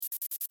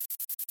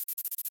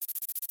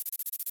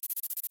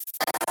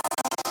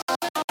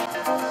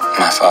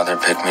My father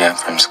picked me up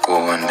from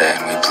school one day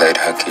and we played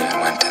hooky and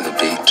went to the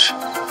beach.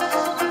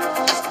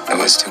 It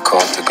was too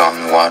cold to go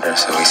in the water,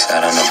 so we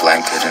sat on a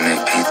blanket and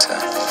ate pizza.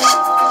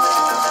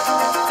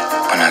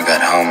 When I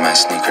got home, my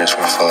sneakers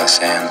were full of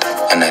sand,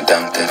 and I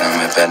dumped it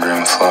on my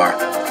bedroom floor.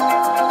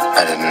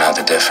 I didn't know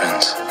the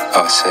difference.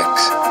 I was 6.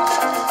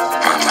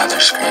 My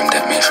mother screamed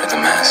at me for the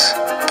mess,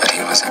 but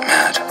he wasn't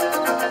mad.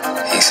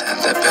 He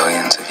said that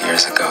billions of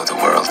years ago, the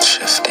world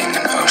shifting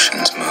and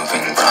oceans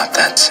moving brought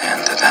that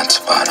sand to that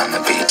spot on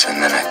the beach,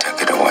 and then I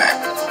took it away.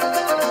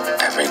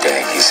 Every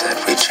day, he said,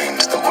 we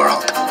changed the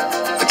world.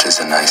 Which is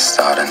a nice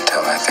thought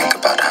until I think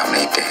about how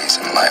many days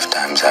and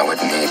lifetimes I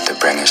would need to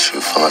bring a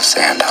shoe full of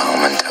sand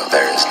home until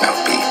there is no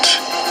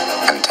beach,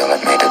 until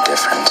it made a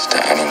difference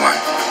to anyone.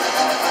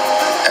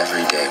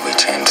 Every day we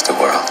change the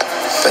world,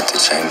 but to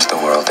change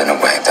the world in a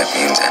way that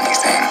means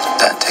anything,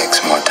 that takes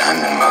more time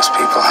than most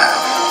people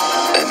have.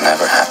 It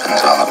never happens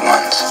all at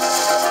once.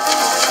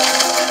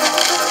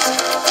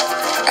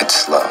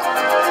 It's slow,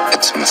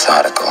 it's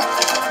methodical,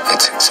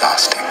 it's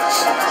exhausting.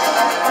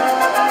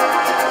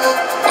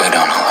 We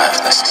don't all have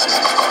this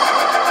time.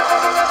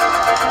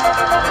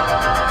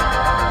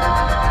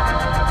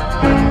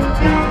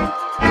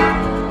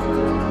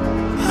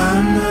 I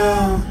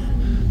know,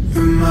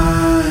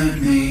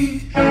 remind me.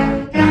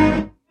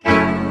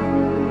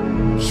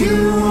 You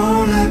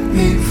won't let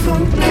me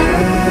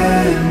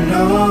forget,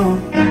 no.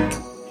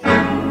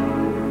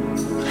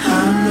 I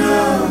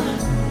know,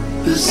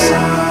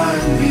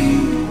 beside me,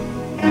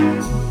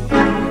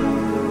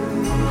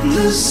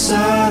 the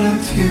side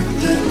of you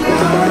that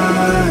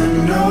I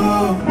know.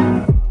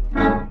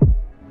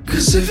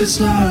 Cause if it's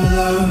not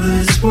love, then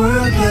it's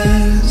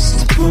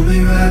worthless to pull me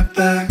right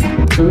back.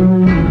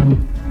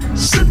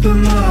 Slip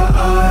in my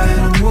eye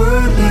and I'm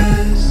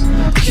wordless.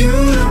 You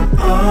don't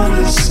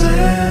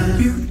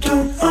understand. You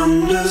don't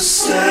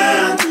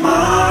understand my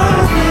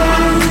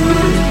love.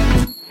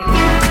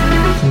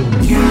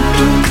 You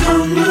don't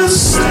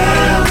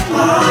understand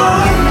my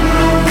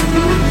love.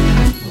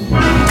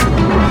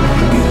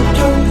 You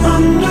don't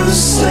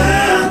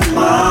understand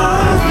my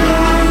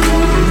love.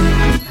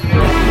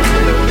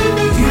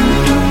 You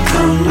don't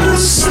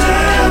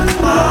understand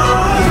my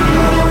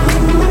love.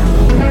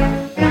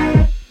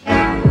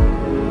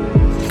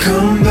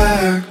 Come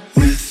back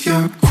with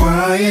your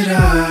quiet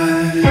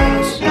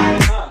eyes.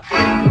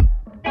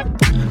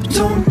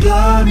 Don't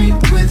blind me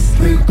with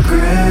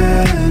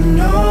regret,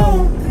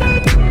 no.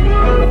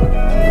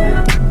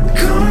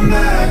 Come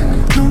back,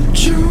 don't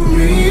you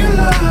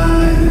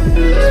realize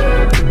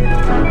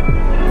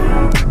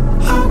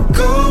I'll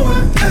go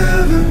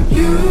wherever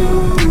you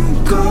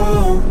go.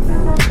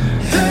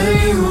 And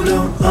you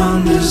don't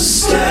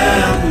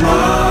understand my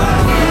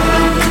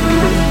love.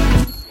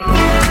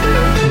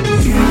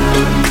 You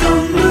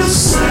don't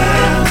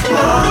understand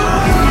my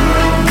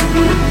love.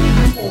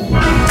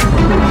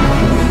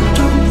 You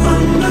don't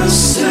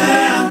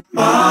understand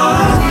my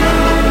love.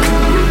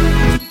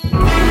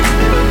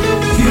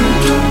 You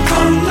don't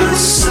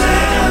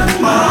understand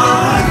my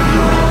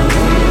love.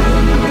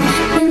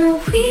 And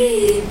we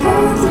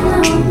both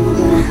know.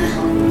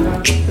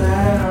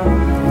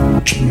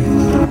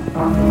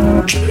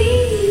 We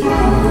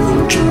both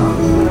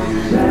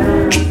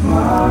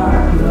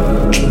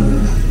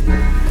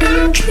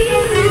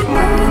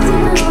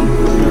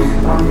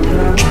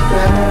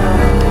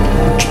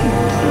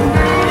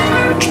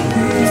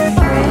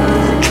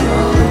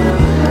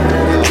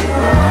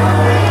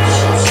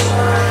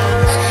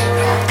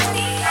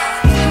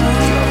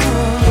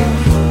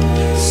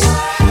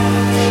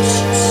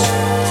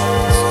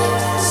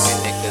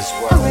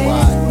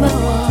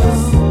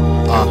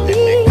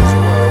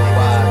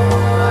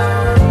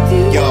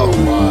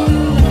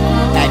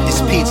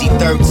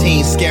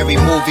Scary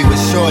movie with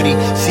Shorty.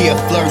 She a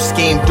flirt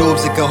scheme,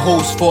 dudes that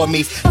cahoots for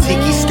me.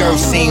 Tiki skirt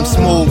seam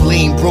smooth,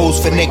 lean bruise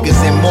for niggas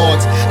in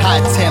morgues.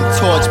 High temp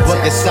torch,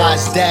 booger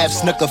size dabs,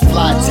 snooker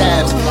fly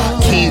tabs.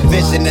 Keen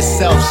vision of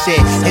self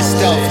shit. His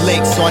stealth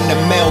licks on the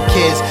male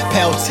kids.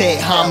 Pale tit,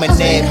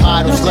 hominid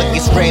models look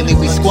Israeli,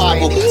 we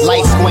squabble.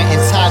 Light squint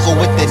and toggle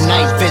with the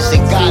night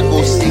vision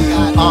goggles.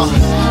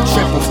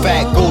 Triple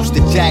fat goose,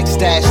 the jack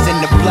stashed in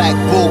the black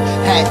boot.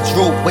 Hat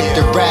droop with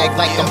the rag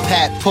like I'm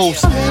Pat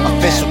Poose.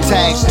 Official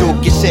tags,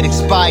 dude, your shit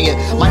expired.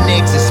 My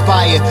niggas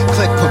inspired,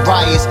 click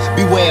pariahs.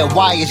 Beware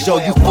wires,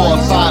 yo, you 4 or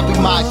 5, we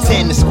Mach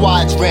 10, the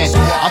squadron.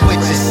 I'm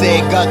with your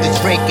cig, other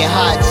drinking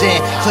hot gin.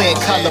 Clear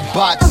color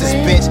boxes,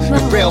 bitch. The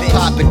real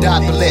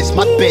Papadopoulos.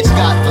 My bitch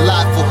got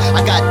falafel.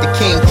 I got the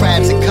king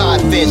crabs and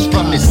codfish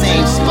from the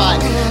same spot.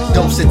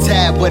 Dose a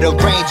tab with a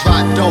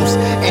raindrop dose.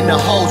 And the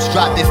hose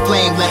drop that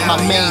flame, let my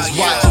mains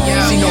watch.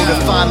 She know to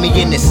find me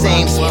in the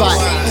same spot.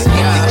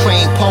 Hit the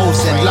crane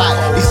pose and lock.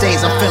 These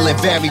days I'm feeling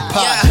very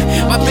pop.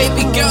 My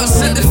baby girl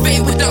sent the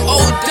fade with the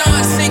old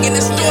Don. Singing the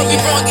story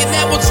wrong and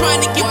now I'm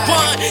trying to get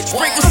one.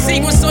 Sprinkle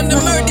secrets on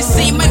the murder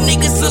scene. My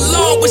niggas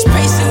alone was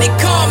patient and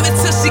calm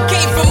until she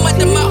came from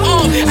under my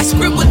arm. I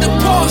scribbled the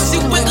poem,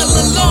 she wiggle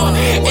along.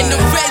 And the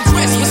red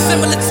dress was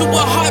similar to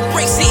a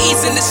heartbreak. She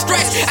easing the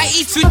stress. I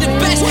eat you the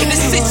best. The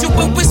sit you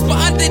and whisper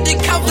under the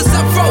covers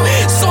I wrote.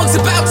 Songs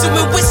about you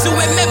and whistle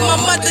and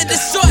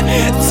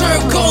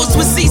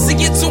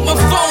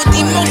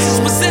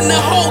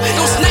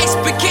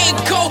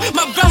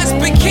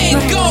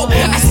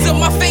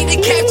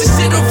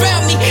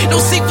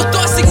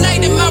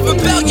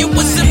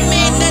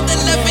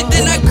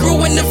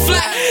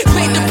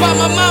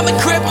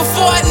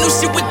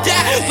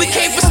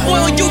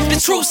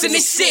loosen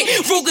this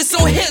shit. Rugers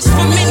on hips for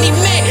many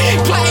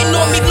men. Plotting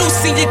on me,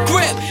 loosen your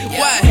grip.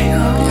 What?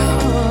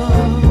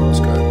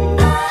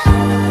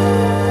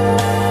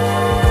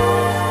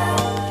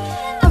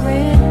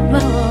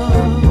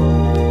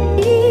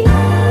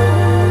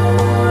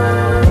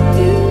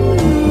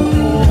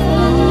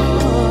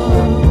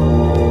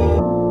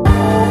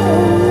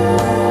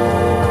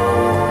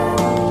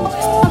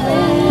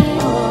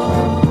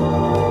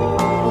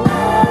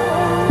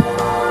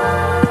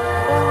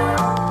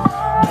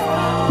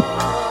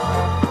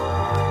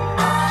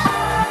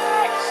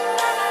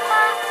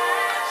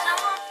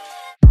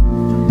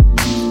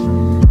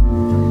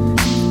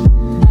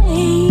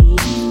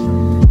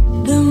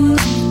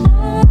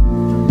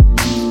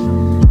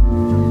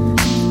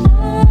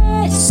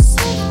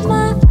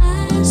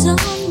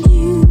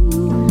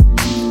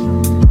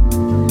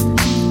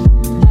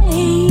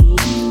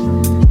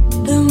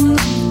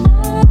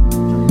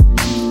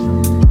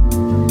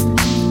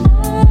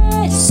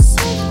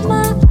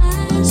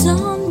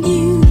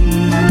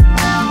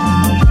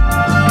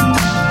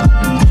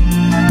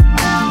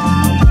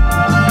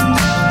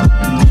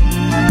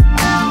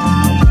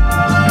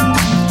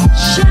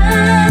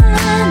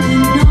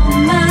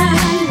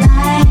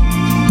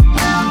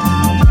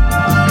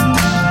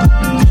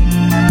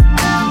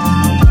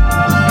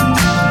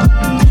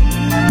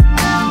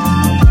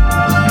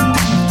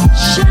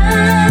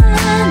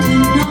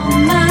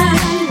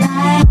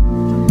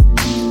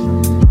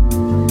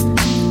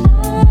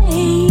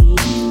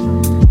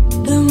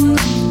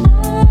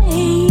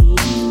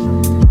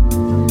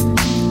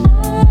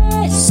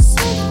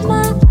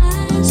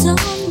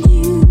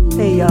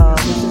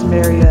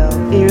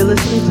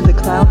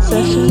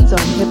 Sessions on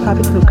Hip Hop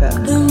and Hookah.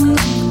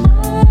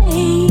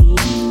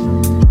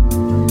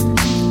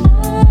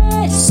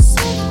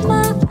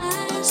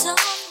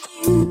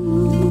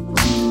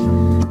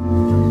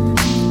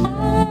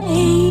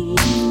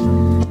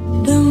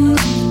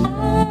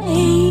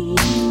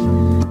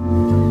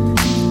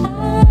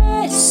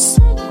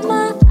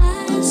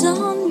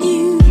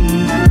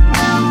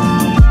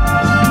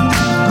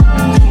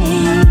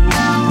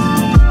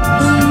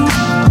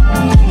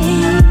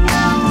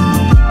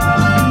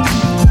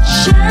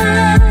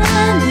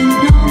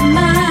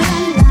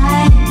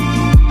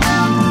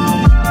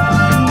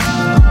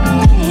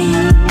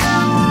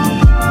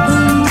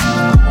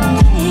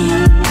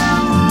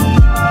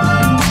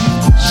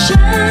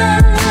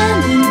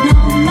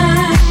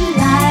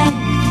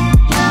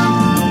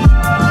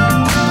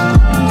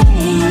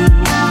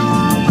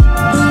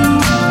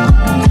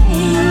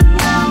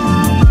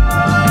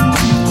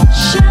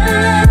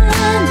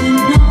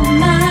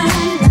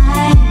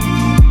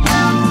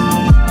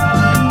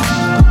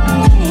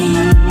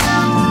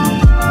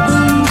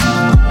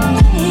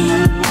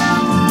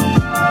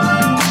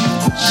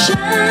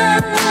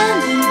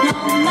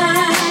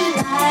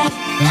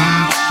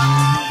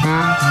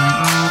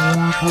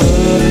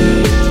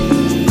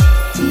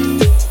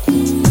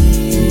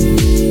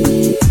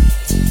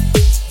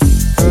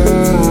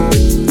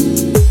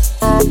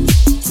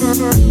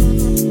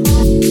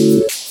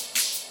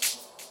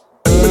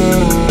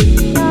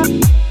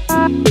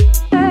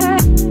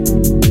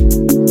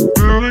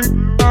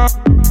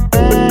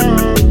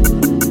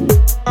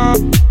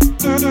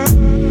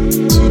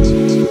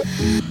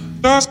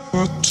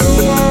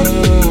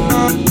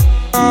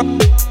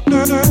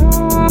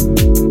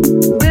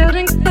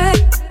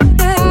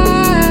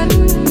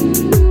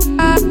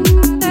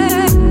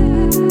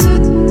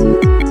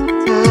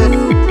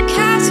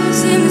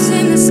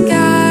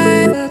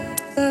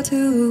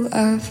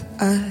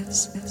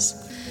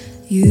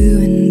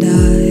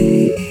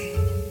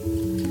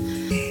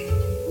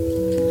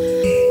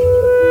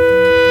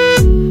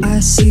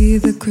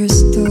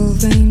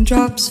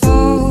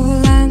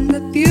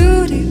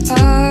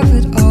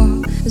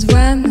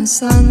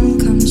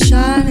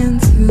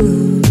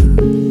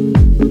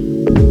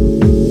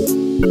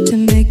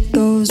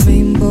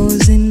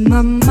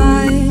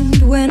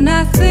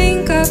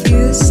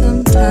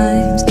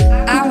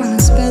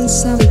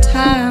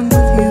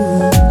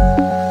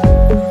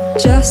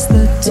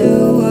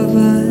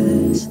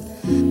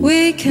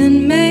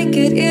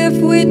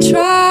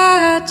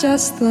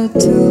 Just the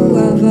two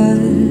of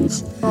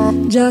us.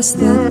 Just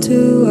the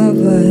two of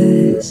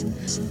us.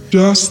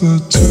 Just the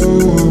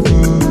two of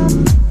us.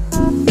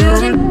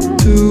 Building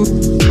Two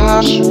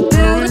houses.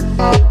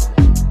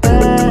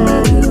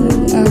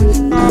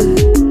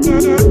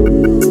 building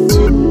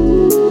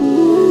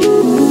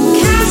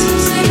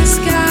castles in the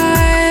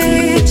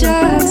sky.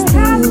 Just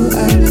two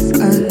of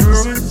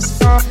us.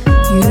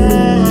 You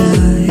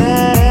and I.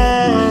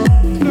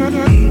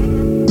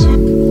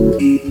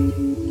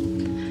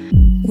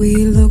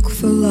 We look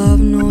for love,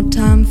 no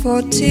time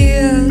for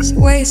tears.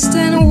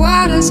 Wasting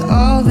water's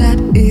all that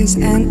is,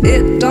 and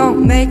it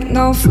don't make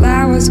no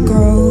flowers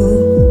grow.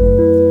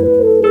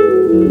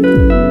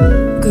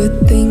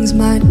 Good things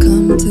might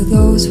come to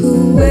those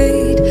who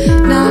wait,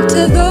 not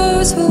to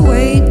those who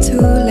wait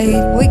too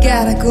late. We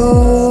gotta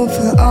go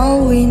for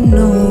all we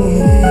know.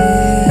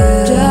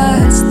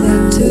 Just the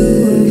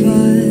two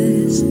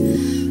of us.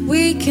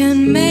 We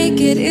can make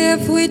it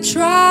if we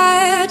try.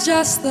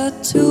 just the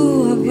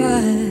two of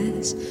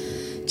us,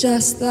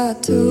 just the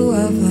two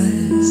of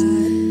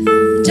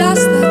us,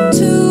 just the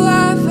two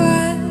of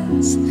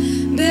us,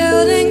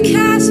 building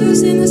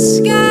castles in the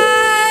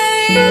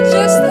sky,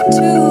 just the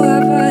two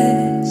of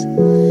us,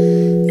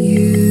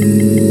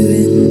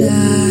 you and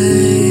I.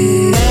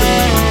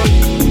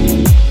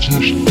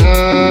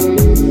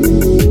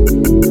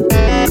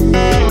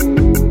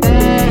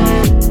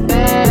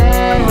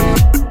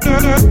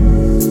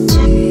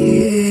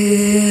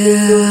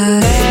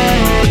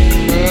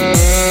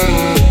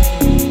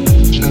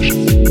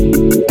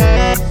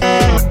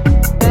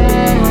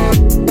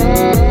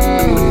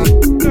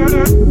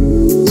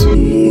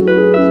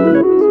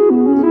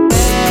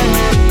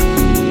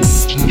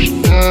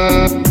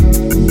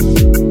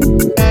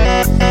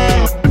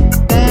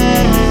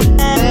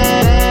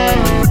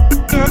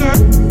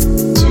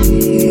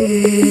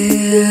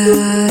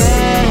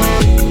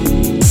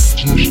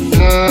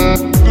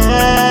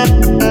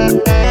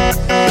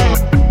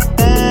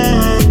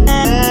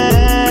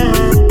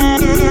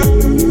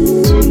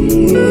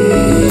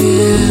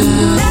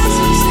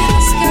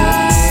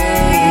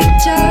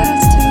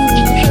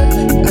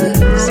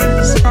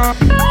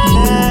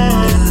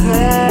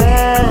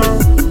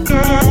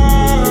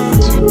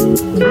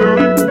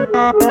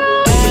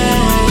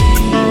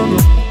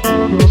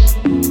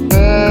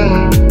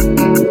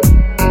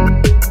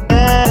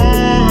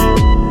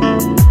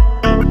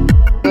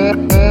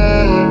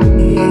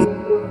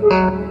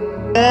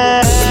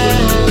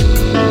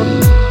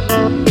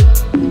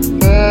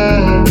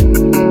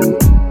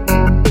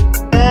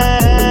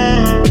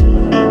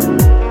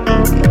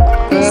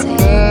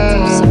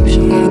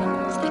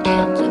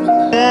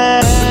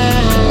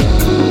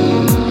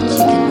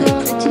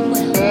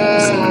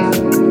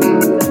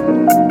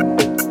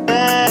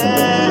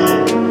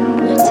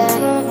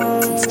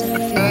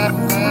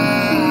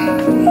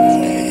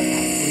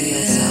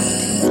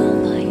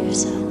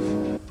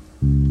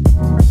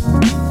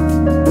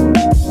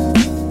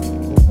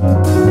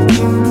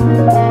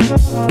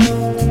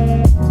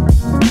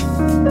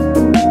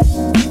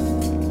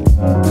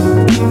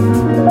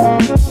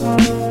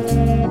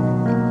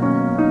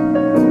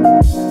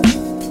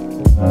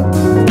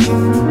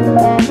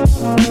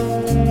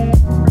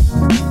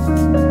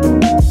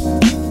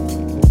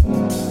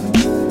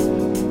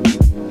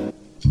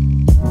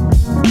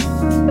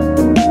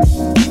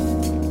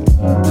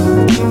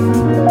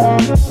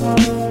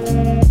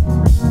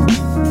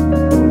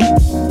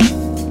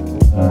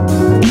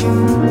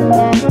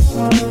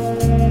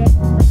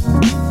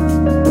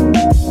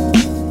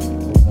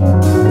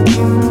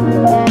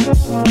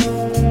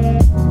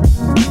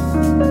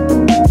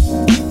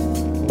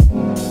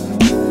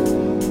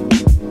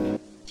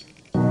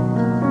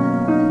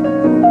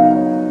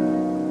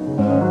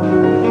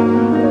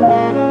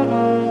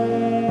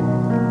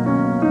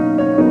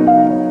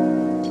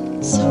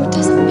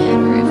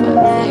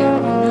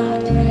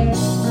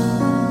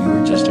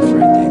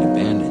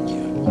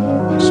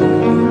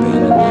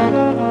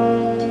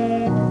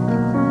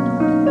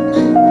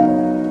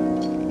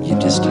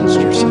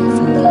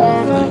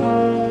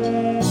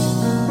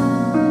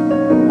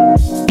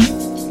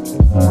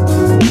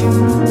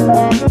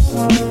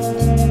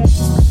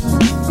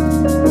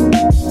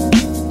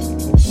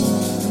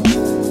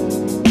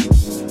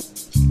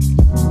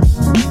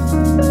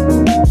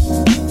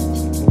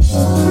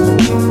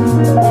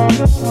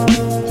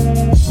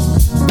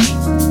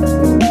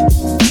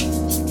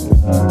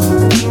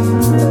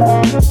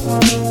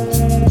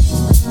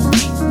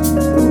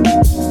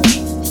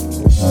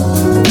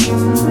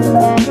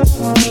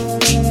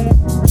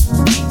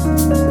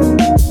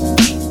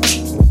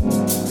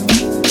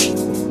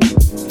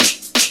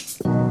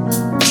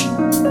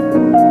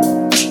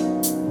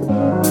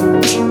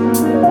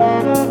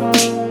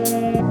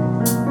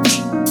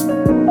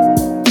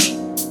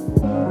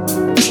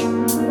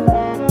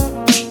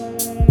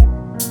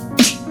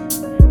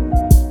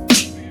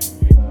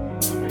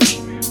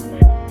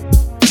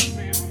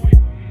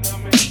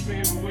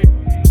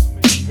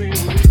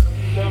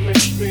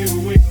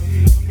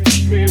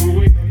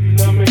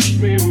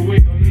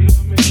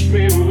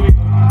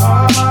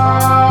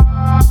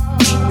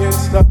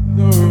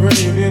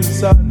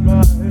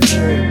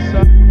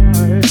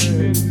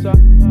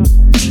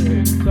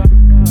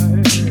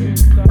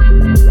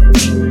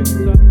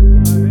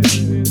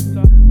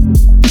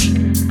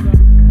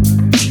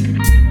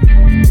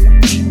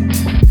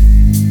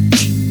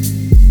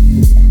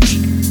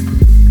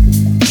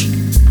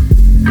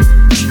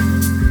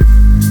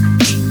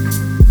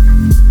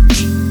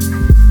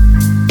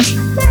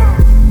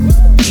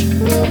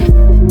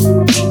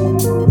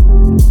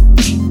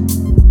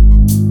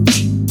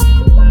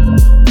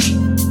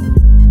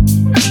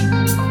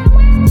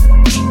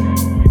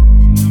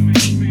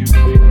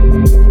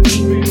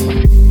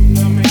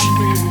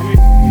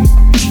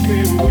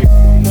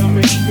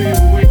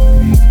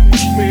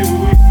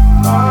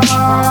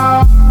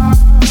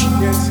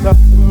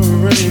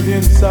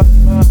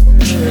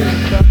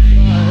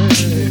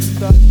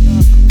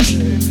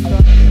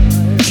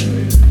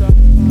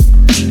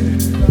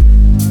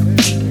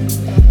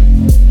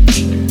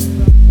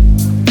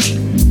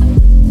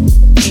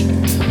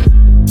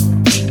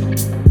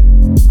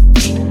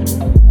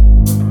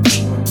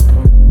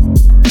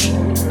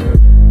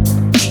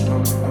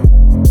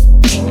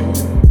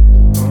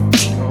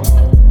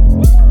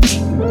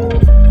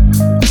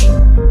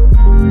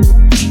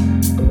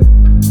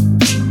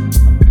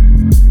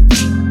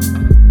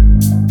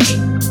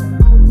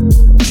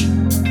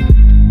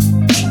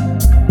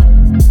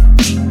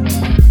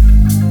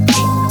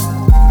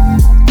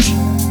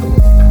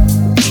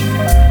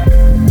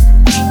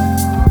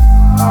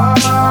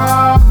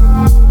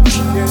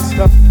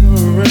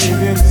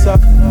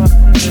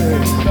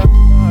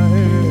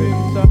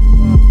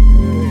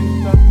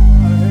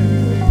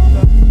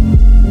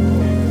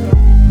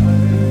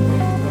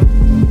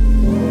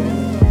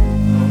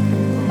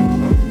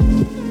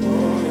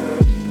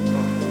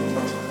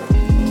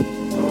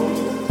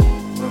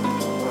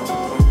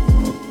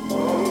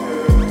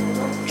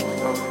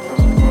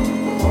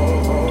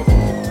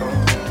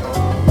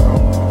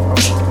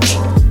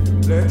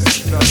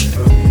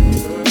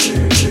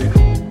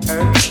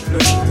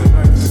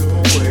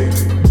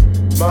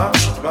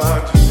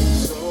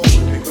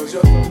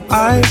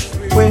 I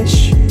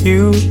wish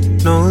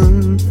you'd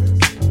known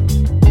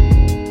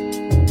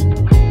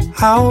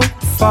how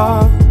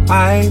far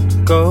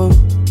I'd go.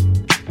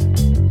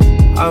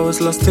 I was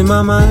lost in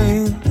my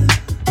mind,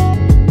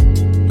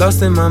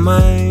 lost in my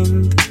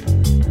mind.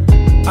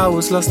 I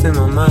was lost in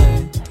my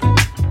mind.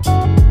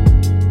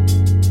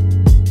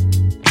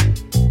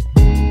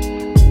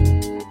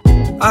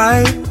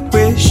 I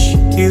wish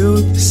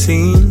you'd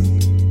seen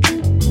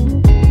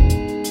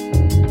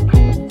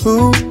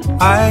who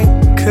I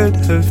could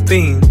have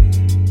been.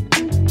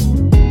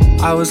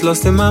 I was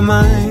lost in my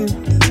mind,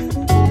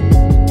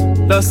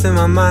 lost in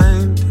my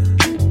mind.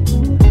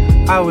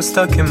 I was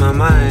stuck in my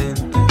mind.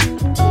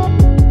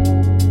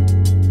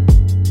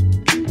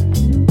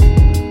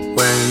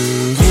 When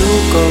you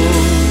go,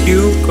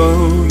 you go,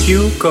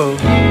 you go,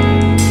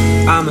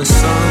 I'm a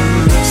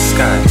sunless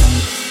sky.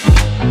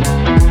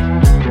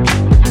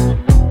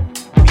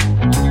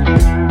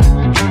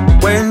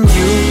 When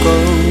you go,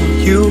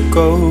 you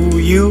go,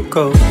 you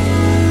go,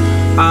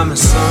 I'm a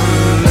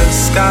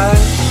sunless sky.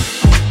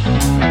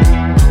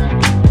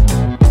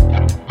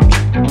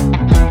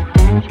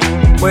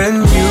 When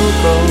you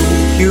go,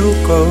 you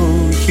go,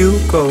 you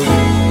go,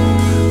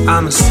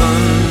 I'm a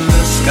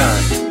sunless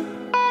sky.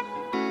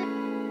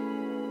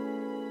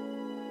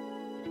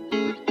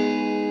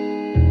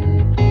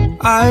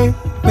 I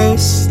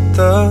miss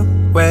the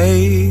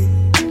way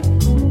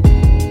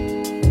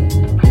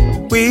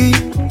we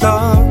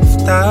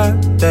loved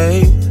that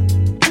day.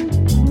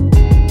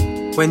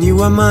 When you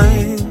were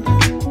mine,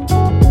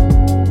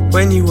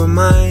 when you were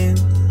mine,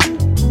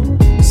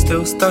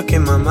 still stuck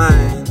in my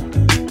mind.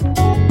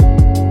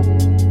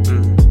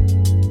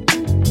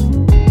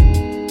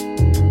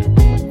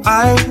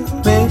 I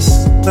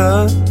miss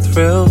the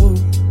thrill,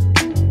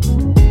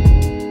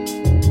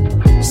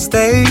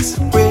 stays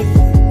with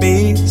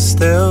me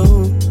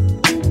still,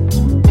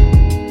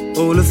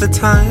 all of the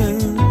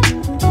time,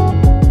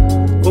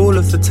 all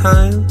of the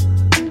time,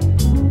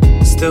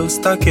 still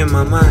stuck in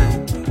my mind.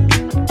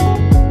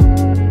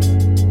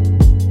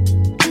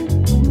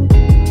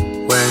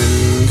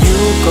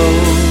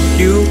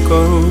 You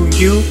go,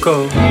 you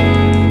go,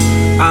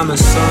 I'm a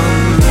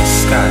sunless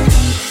sky.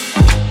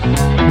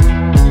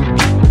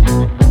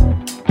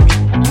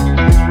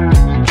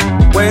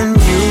 When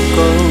you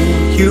go,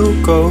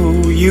 you go,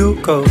 you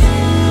go,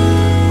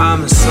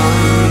 I'm a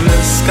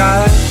sunless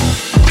sky.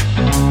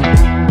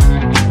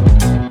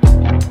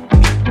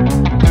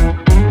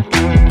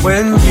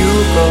 When you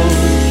go,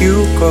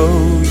 you go,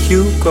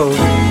 you go,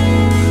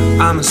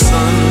 I'm a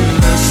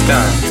sunless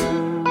sky.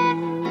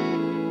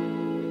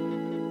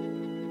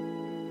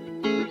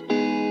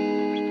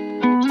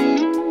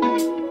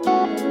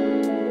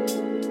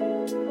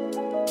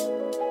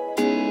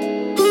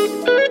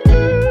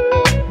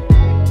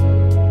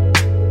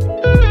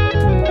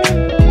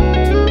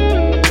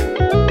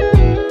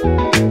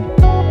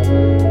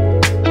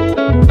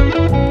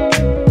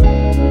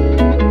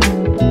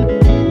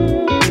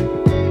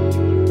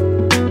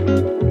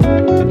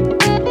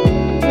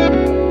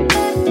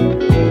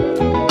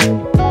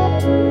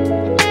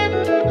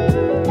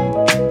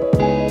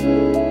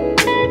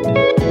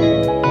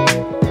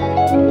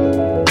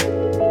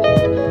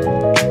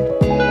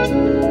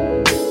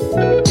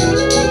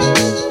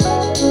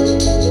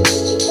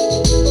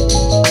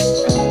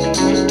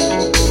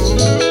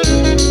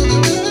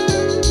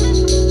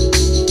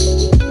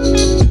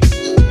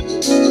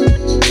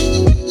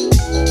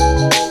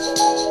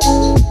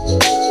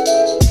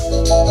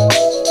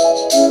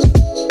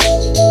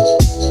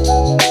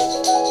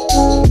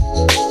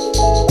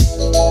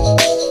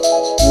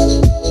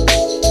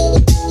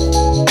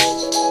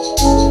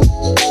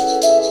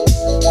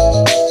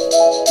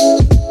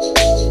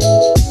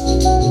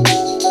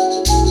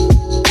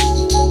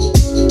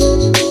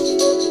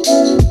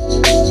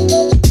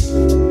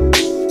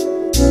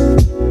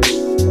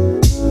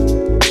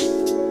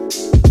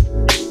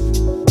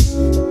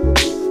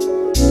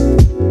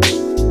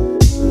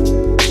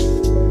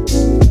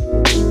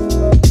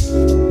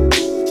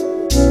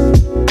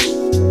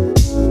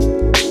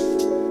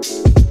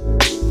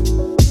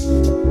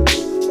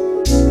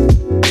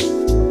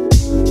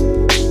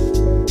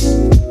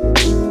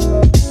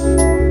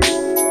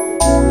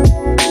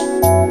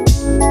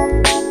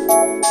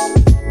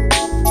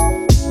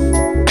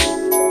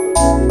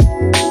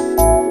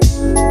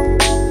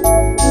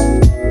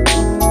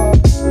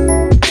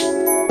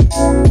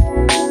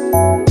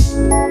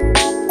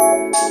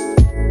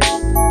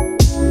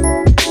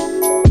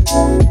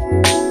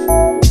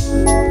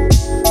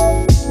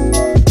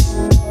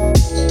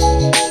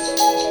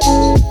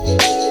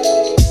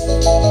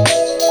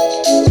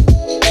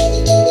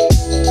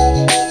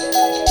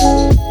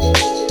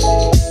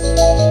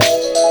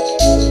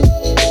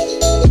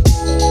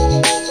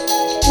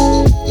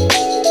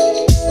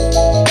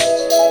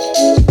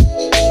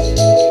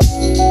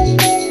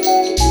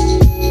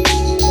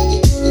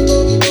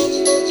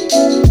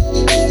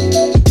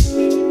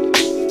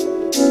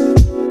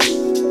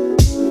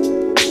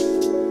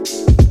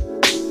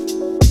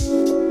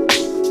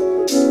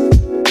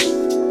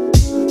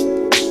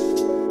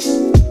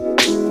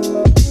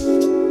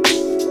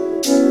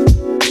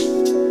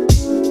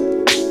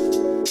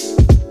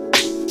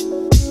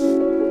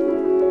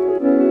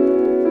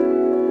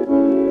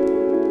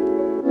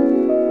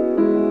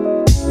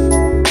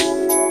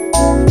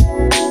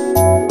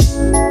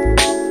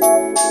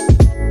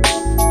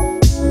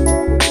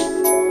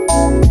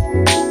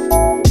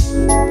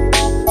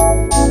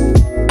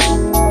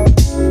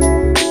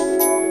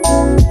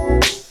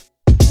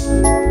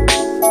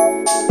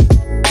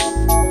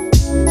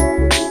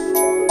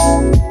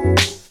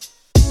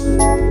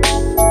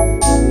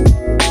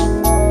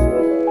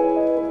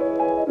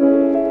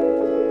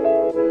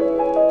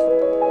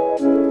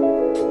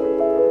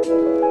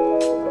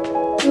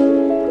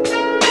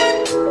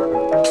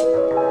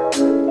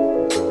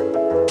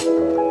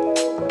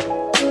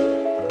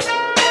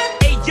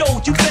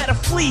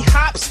 flea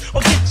hops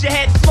or get your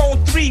head flown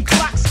 3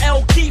 blocks.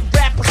 LP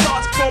rapper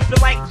starts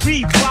pumping like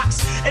Reeboks.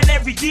 And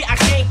every year I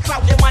gain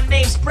clout and my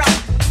name sprout.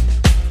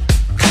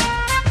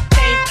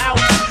 Came out,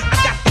 I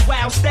got the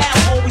wild style,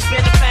 always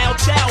been a foul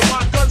child.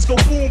 My guns go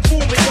boom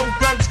boom and your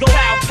guns go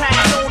pow pow.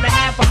 I known to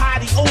have a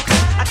hottie open,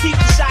 I keep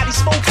the shotty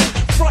smoking.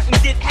 Front and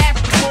get half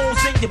the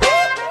rolls in your.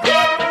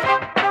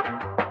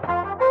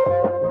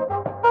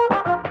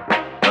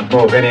 Don't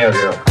move any of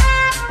you.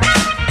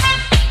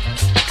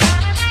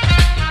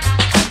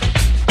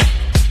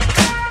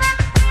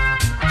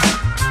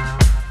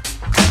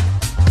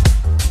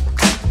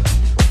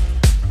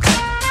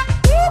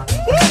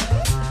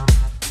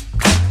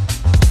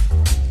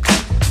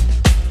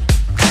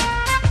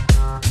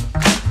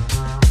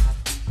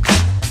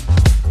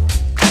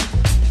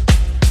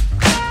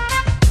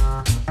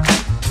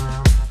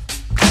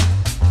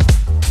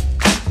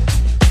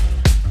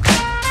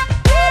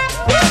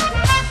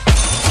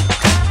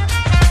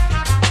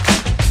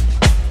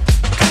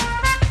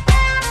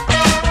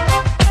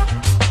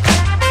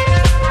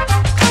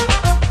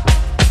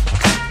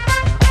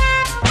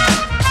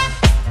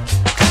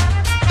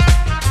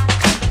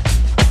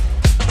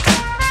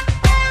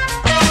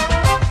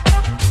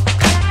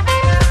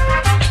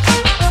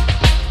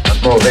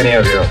 Any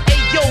of you.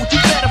 Hey yo, you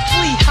better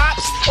flee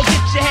hops or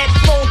get your head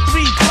flown 3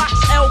 blocks.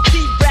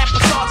 LP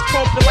rapper starts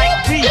pumping like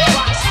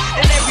Reeboks.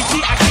 And every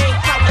year I gain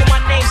clout and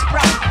my name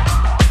sprout.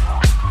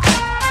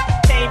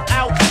 Came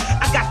out,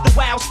 I got the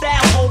wild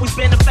style, always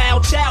been a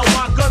foul child.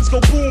 My guns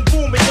go boom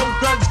boom and your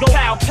guns go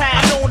pow pow.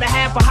 I known to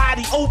have a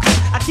hottie open,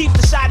 I keep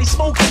the shotty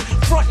smoking.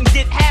 Front and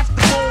get half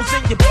the rolls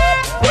in your.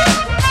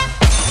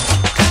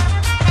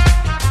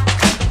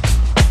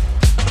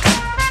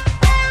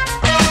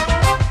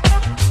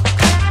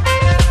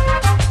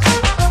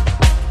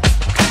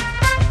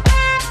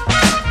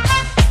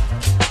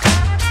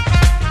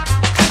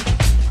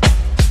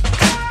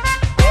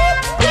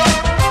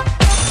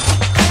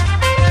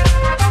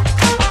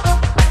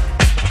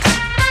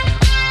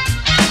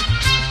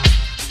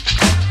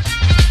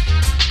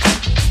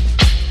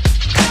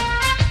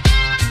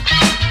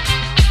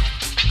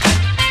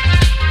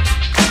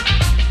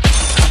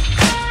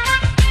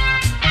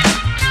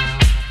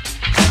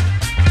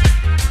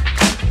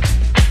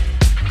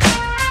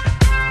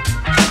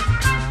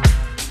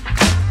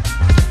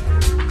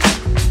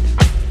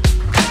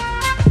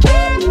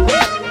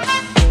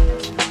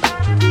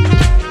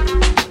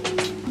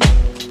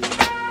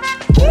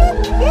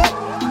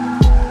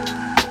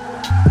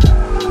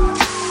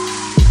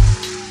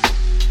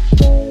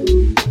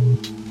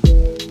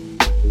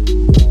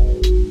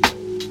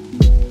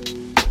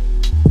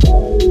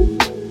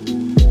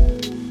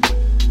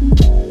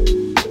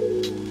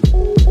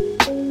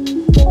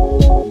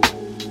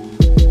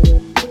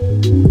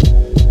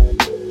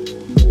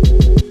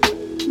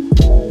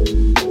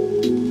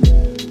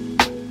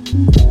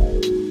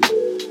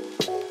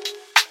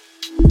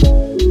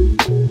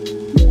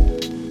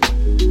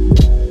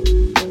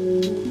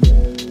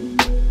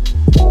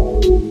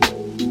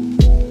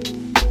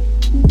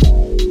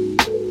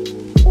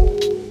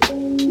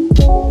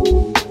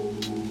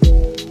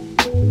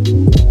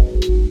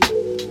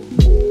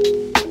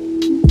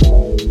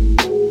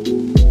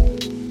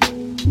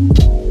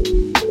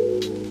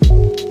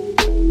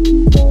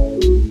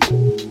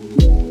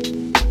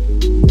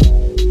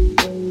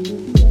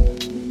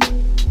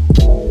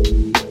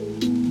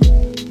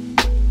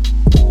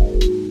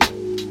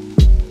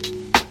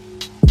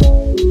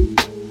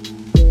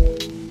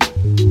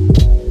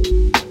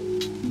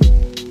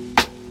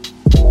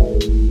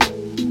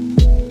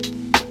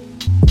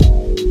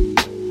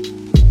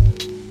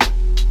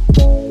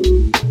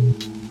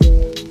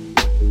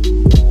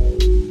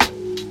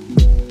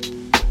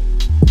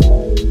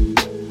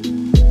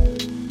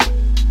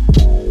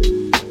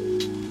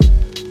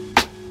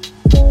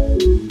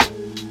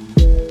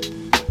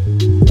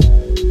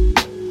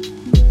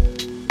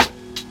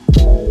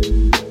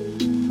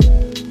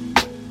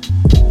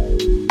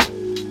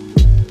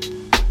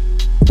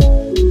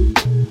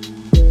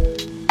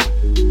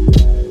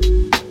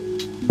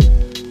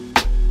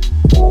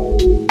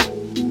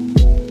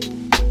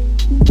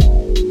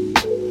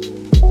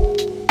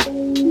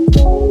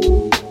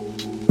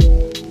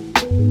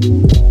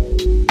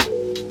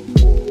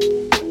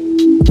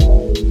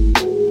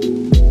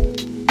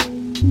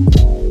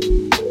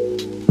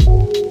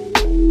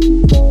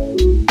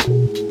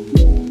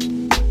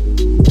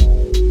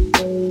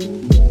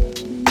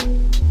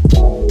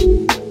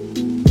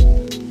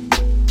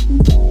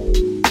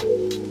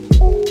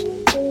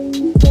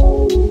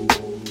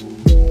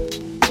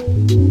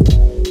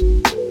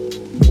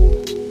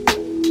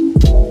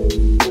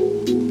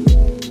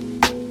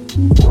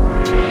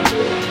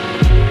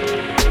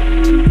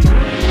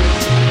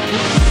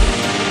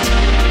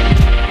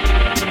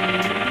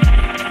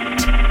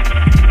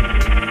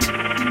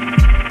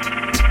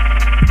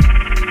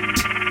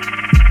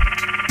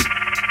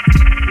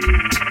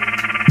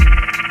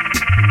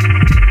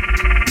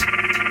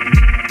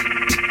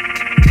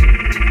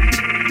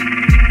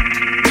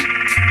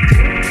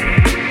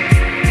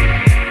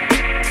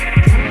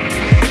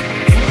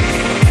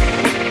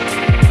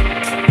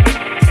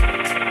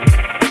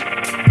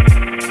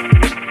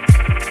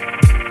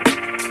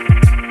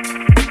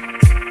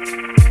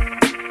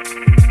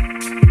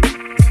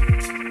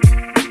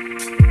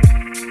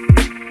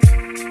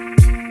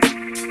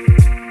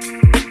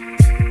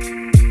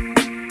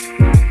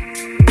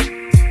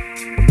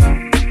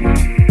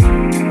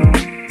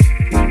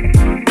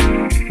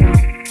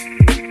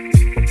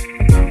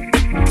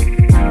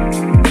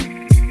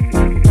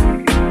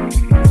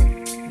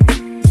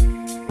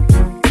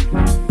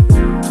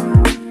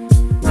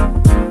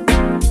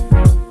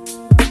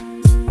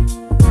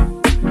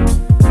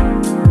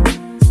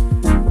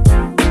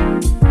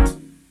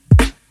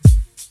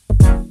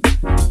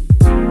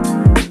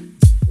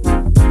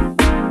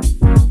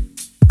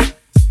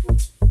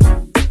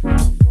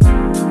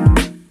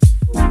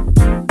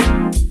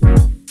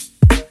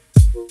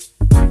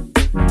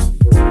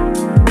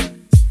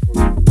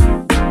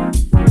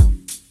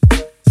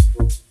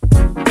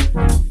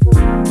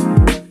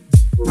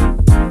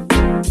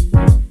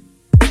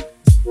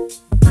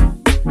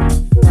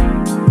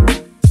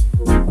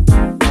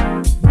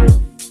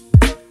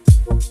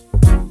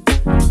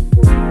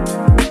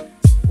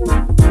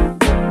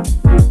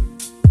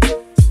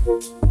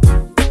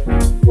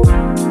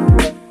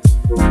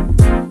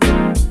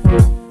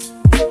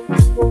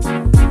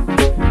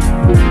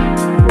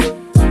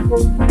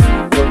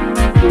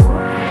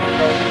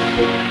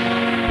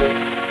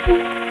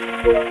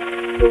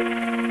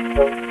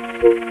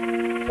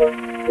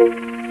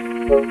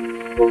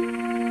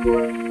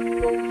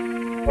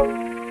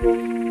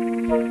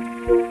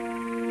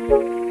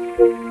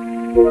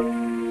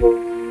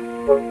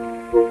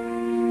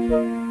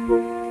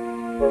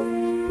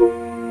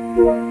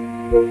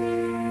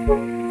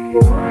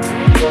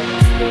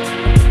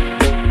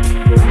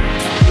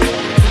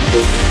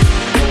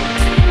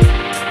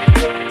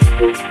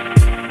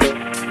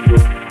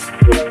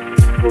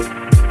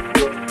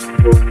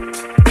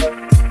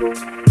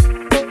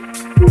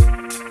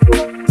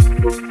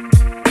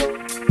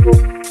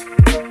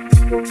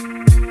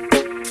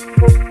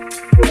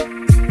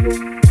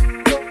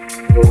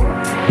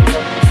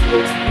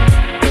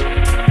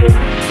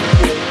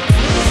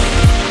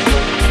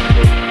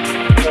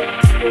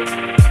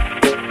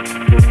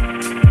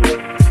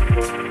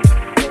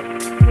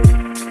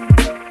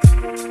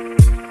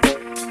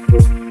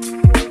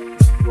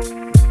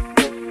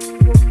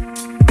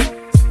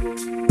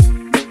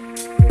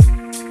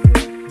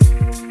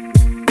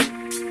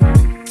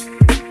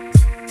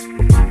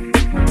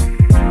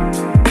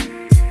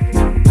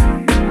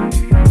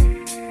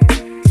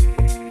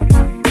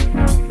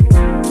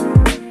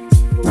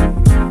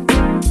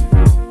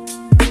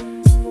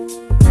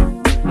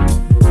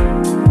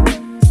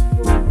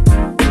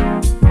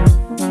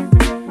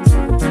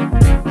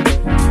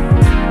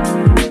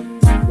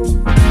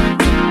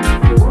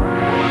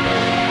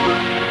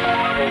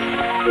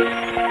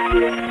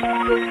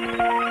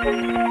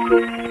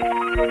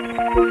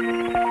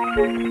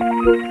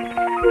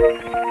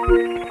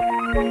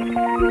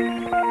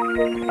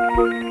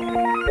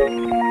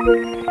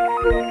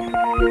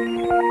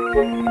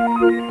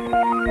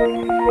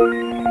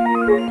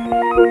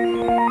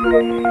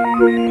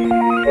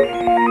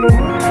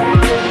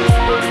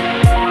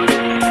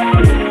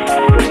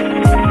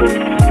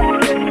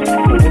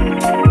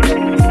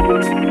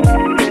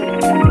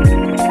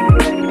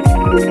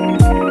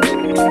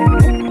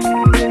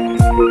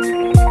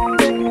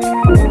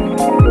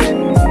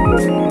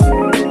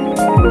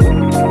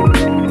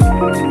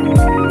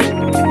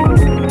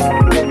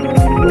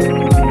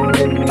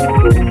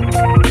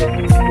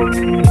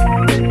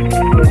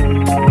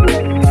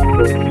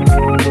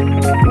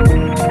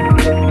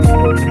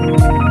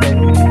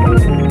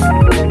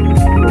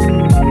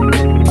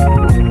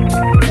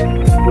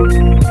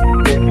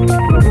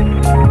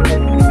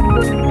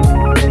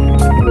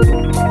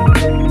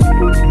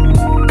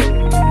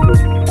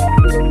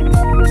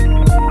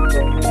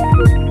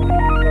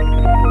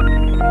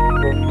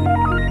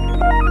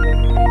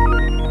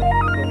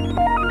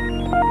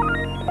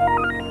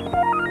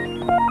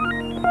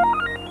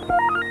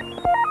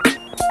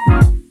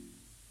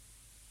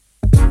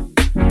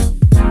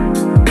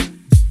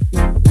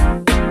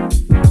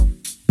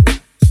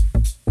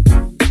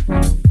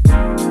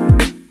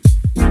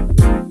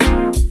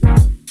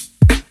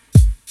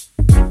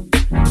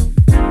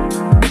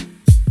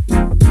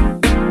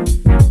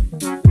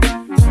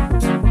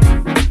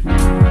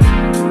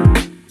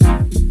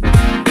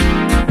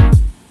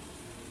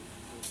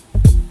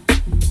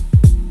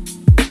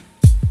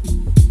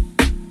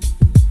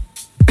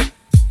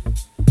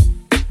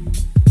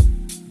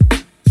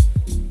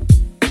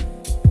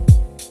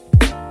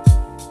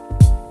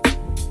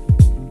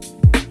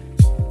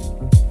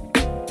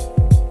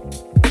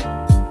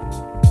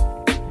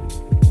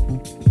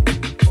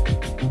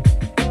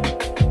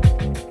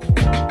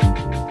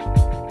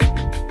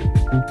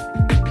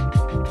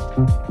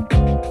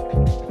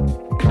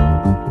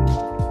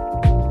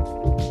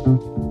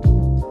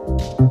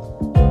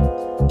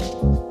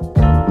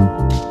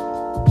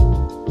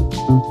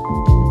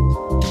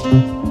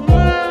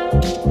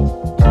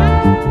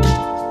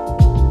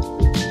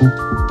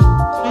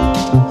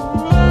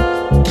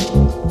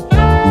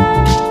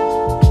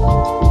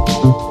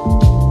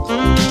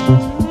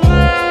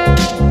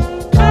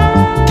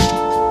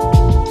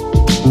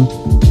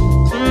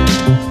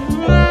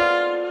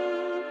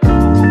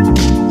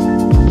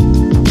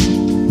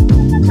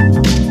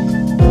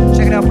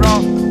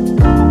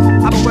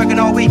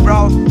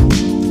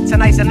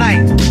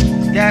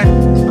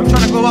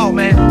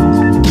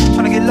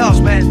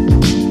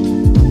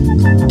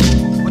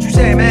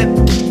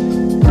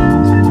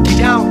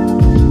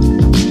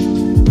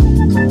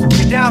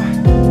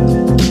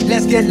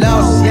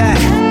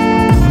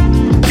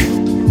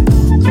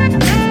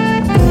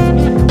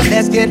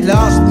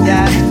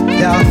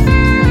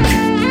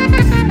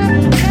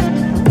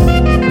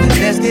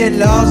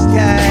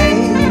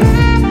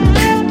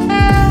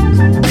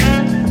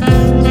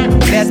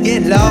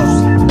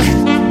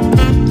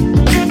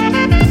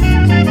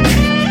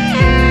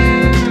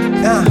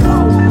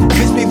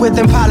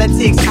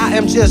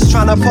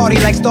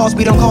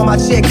 We don't call my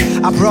chick.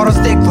 I brought a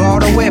stick,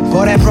 brought a whip,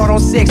 bought that brought on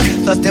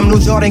 6. Plus them new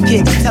Jordan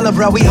kicks. Tell her,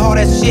 bro, we hard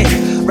as shit.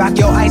 Rock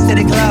your ice to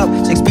the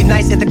club, chicks be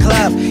nice at the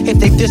club. If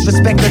they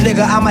disrespect a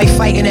nigga, I might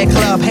fight in that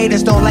club.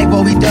 Haters don't like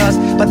what we does,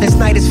 but this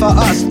night is for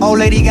us. Old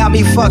lady got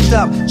me fucked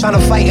up,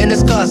 tryna fight and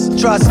discuss.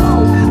 Trust,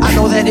 I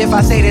know that if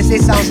I say this,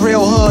 it sounds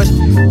real hood,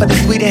 but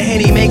this weed and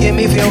Henny making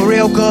me feel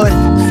real good.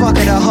 Fuck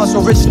it, a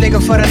hustle, rich nigga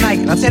for the night.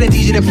 Now tell the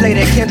DJ to play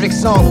that Kendrick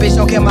song. Bitch,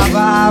 don't get my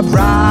vibe,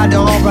 ride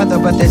on, brother.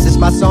 But this is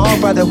my song,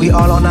 brother. We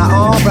all on our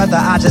own, brother.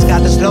 I just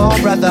got this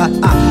long, brother.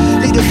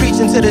 Lead the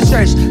preaching to the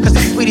church, cause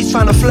this sweetie's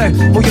tryna flirt.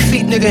 Move your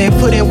feet, nigga, and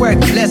put in work.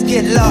 Let's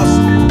get lost.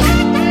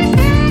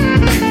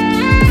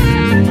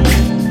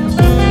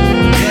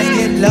 Let's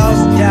get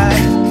lost, yeah.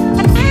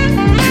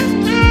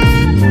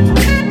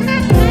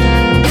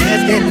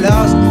 Let's get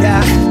lost,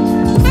 yeah.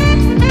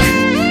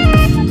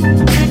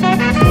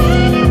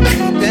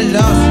 Get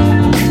lost.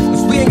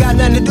 Cause we ain't got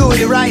nothing to do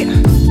with it, right?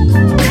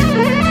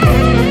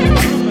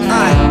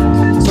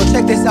 Alright, so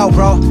check this out,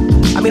 bro.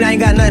 I mean, I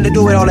ain't got nothing to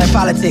do with all that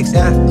politics,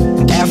 yeah?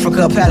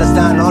 Africa,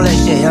 Palestine, all that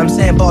shit, you know what I'm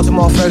saying?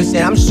 Baltimore,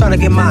 Ferguson, I'm just trying to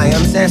get mine, you know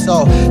what I'm saying?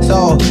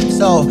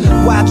 So,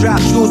 why drop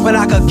jewels when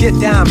I could get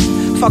dimes?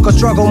 Fuck a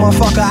struggle,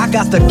 motherfucker, I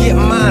got to get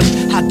mine.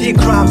 I did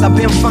crimes, I've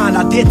been fine.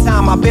 I did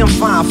time, I've been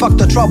fine. Fuck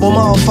the trouble,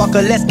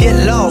 motherfucker, let's get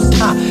lost,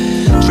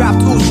 Drop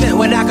 2 cents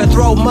when I could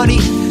throw money.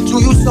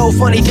 You so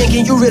funny,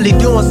 thinking you really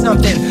doing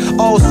something.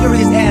 Oh,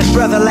 serious ass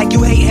brother, like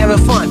you hate having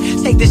fun.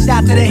 Take the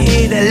shot to the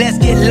head and let's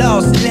get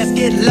lost. Let's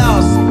get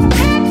lost.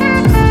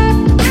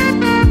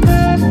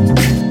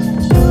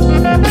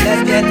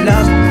 Let's get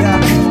lost, yeah.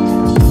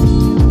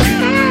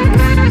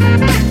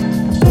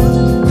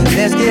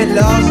 Let's get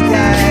lost,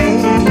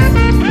 guys.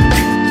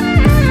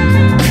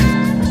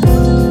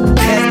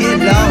 Let's get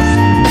lost.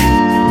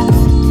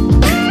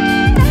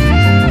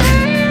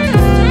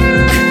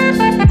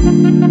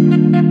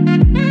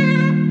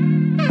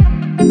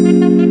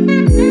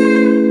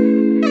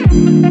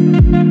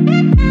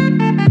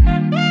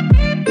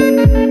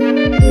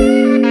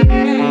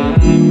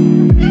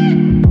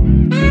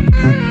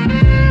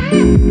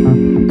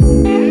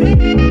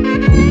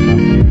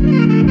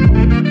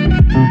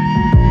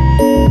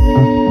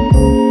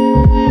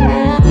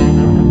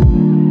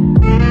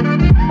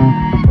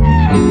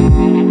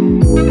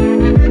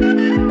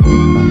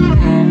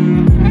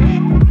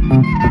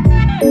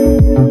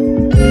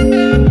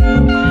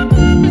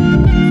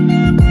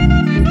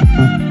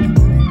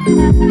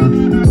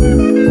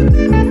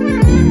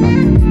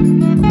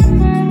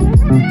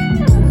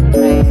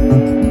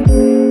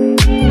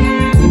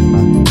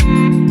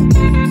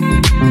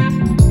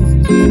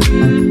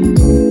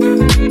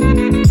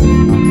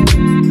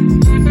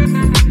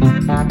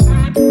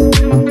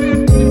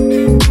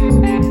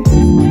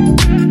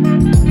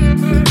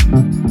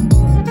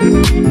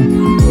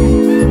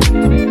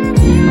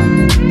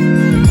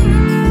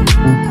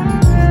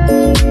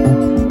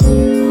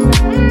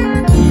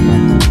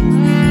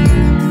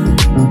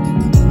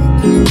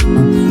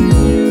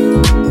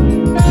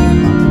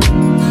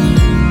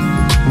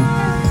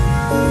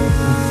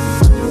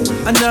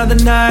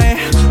 Another night,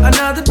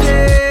 another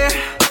day.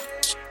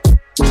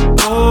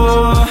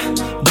 Oh,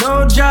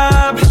 no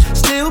job,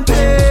 still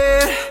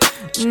paid.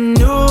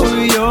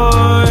 New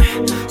York,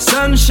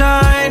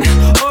 sunshine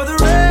or the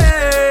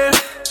rain.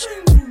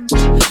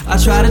 I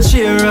try to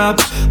cheer up,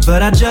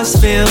 but I just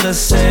feel the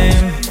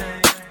same.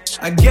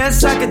 I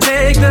guess I could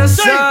take the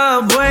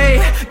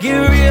subway,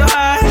 get real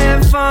high,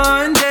 have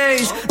fun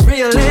days,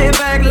 real laid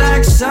back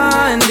like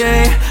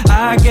Sunday.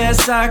 I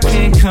guess I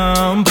can't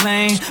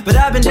complain, but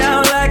I've been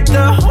down like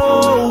the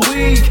whole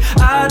week.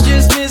 I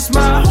just miss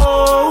my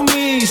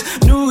homies.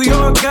 New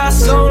York got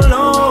so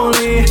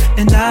lonely,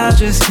 and I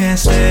just can't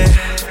stay.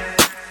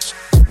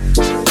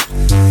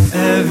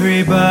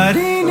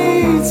 Everybody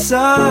needs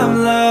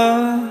some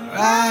love.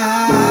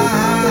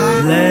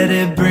 Let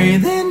it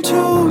breathe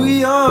into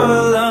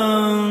your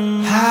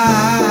lungs.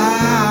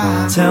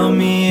 Tell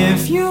me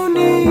if you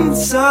need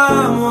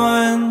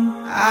someone,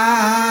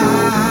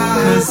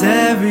 'cause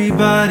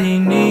everybody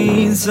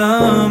needs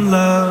some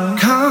love.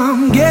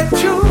 Come get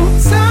you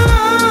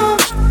some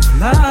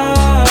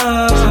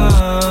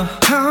love.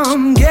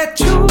 Come get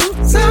you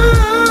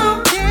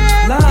some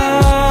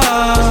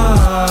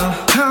love.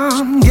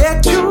 Come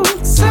get you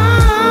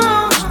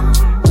some.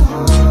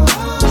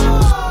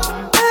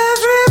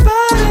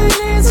 Everybody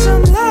needs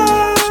some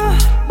love.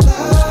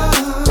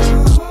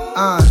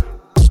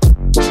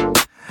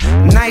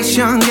 Nice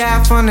young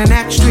guy from the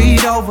next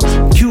street over.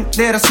 Cute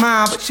little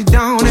smile, but she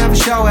don't ever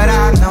show it.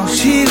 I know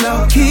she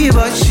low-key,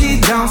 but she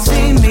don't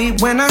see me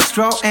when I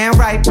stroll. And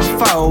right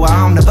before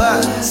on the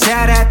bus,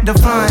 sat at the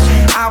front.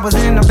 I was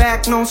in the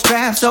back, no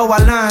strap, so I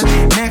learned.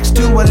 Next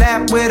to a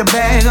lap with a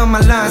bag of my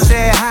lunch.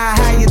 Said, hi,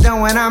 how you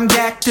doing? I'm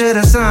Jack to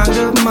the sun.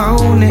 Good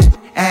morning,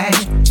 hey,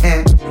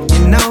 hey.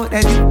 You know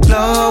that you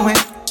glowing,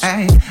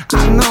 hey.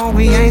 I know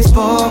we ain't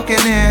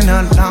spoken in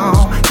a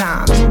long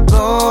time. You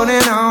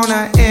golden on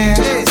the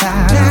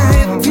inside.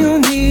 Now if you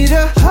need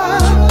a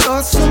hug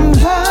or some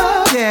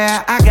love,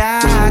 yeah, I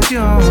got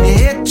you.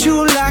 Hit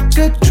you like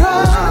a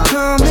truck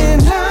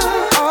coming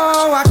up.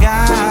 Oh, I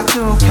got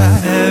to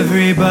cut.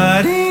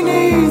 Everybody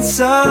needs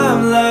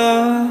some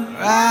love.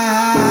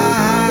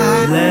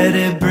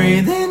 Let it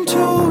breathe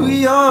into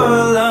your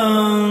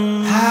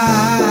lungs.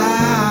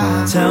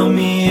 Tell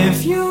me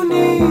if you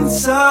need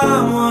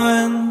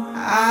someone,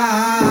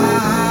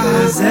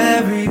 'cause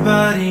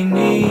everybody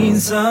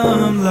needs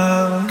some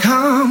love.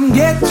 Come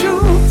get you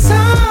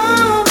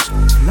some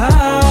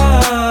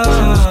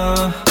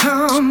love.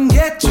 Come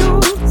get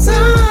you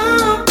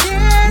some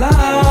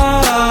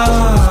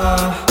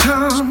love.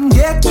 Come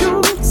get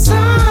you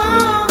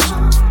some.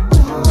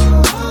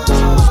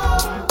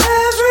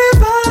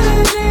 Everybody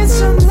needs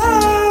some love.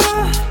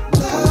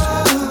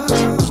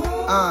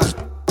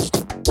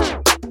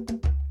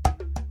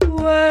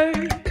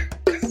 Words,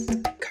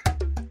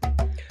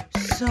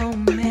 so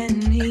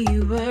many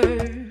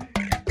words,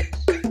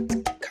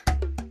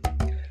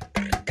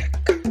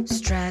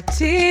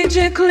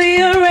 strategically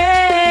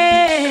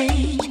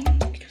arranged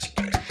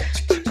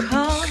to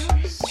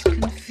cause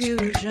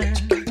confusion.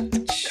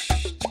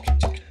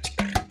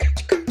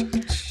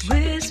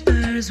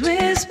 Whispers,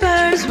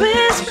 whispers,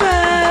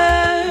 whispers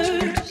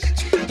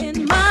in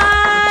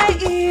my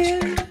ear,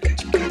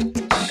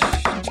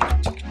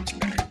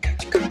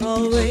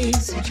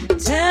 always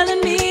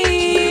telling me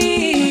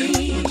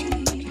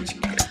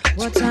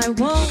what I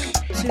want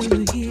to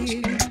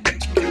hear.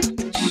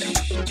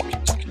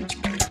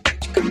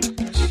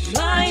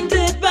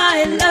 Blinded by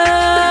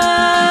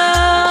love,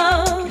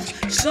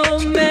 so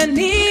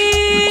many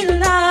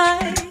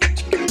lies.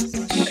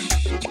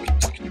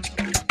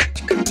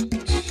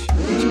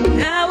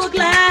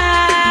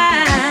 Hourglass,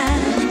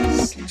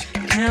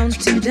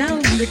 counting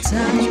down the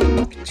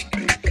time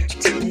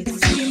till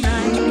it's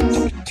night.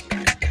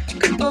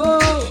 Oh,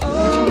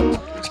 oh,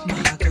 my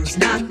heart goes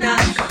knock,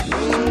 knock.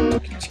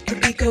 The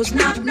beat goes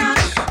knock, knock.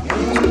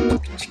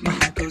 My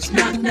heart goes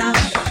knock, knock.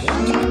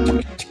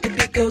 The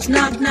beat goes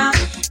knock, knock.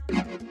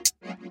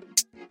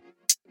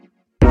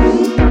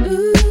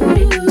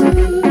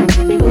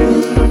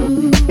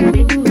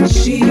 Ooh,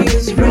 she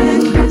is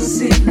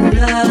reckless in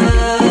love.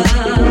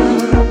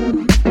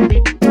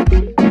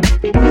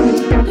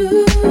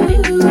 Ooh,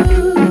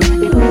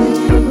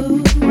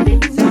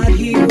 thought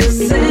he was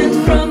sent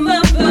from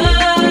above.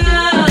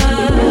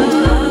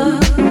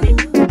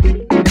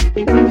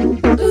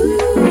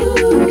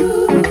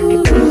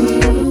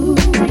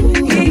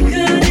 He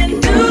couldn't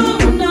do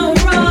no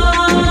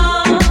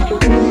wrong.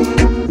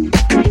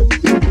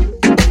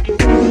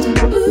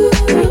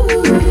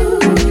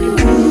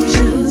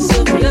 Oceans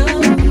of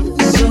love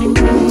so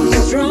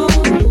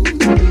strong.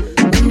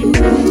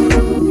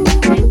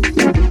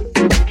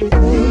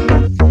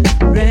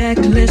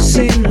 Reckless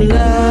in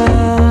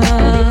love.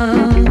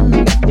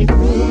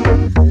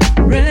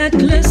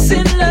 Reckless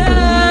in love.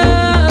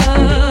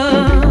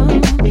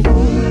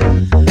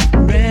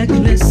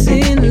 Reckless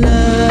in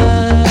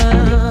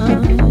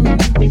love.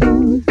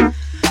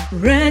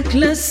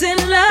 Reckless in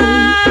love.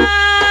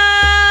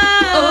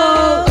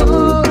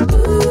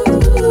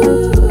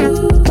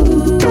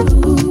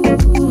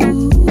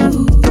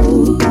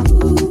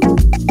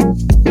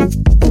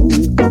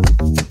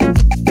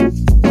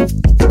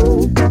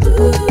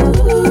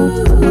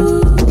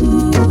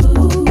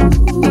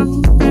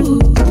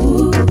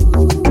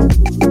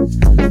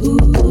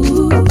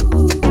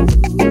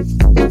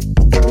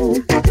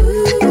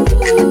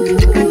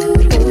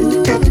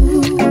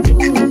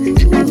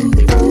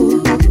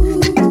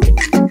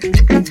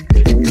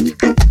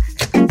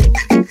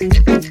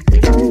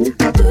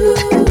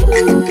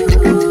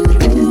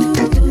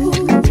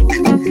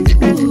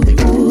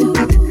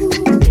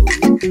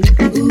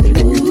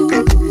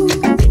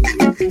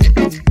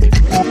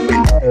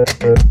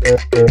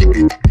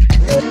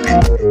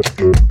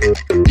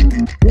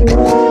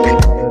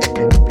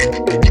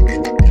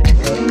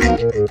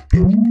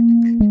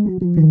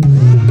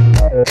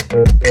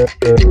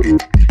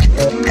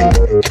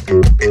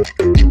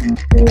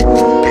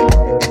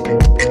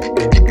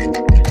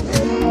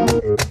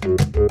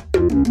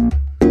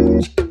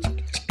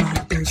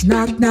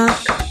 Knock, knock.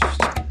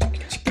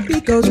 The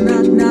beat goes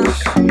knock, knock.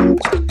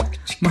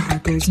 My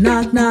heart goes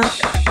knock, knock.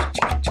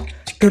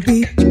 The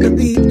beat, the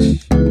beat.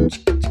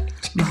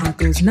 My heart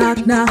goes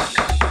knock, knock.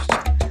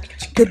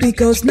 The beat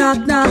goes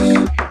knock, knock.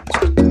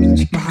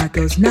 My heart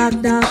goes knock,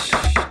 knock.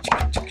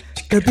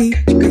 The beat,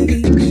 the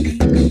beat,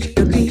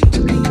 the beat,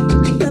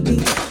 the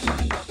beat.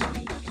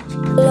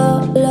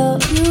 Love,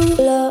 love,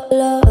 love,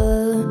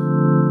 love.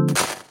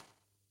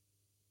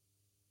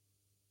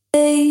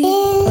 Hey.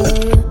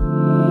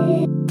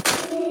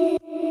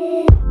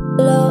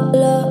 Love,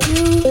 love,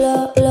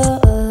 love,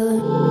 love.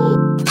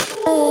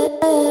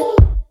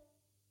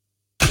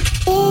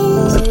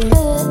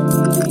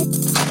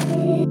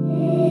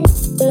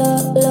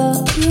 Love, love,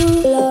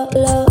 love,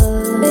 love.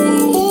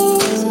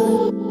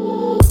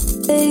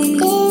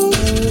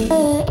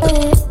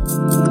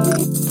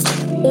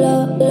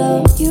 Love,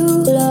 love, you,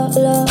 love,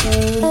 love.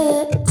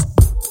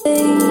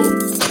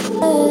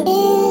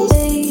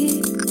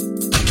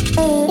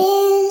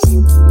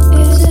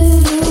 Is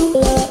it you,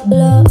 love,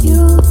 love,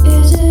 you?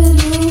 Is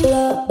it you,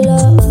 love,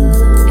 love?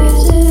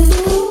 Is it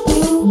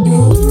you,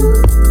 you?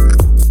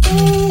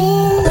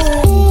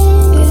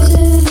 Is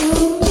it you?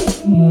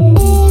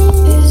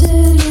 Is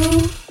it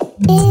you?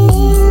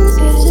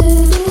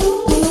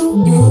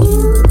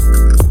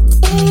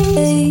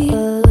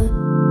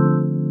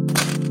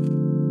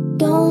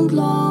 don't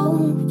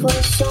long for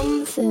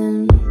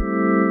something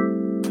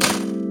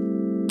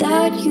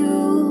that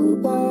you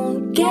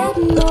won't get,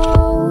 no.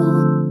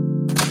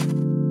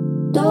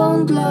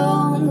 Don't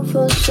long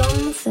for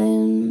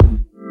something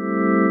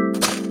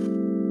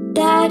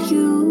that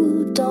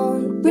you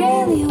don't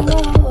really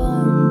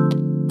want.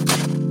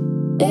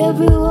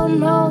 Everyone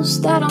knows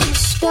that I'm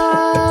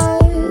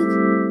stuck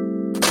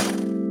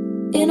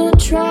in a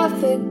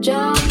traffic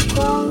jam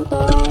called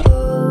love.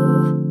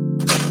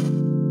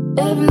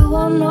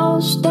 Everyone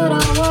knows that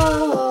I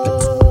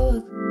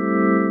walk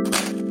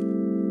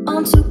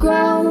onto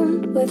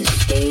ground with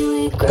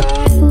steely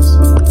grass.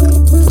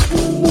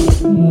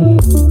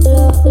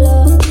 Love,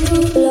 love,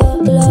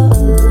 love, love.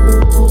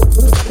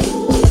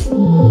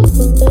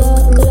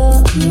 Love,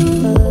 love,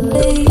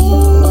 please.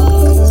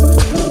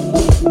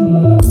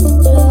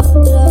 Love,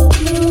 love,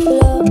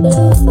 love,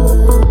 love.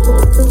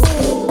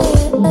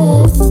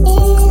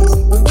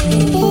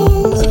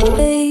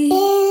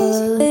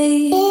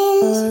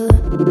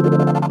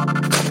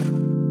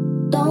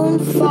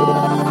 Don't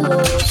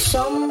follow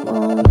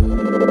someone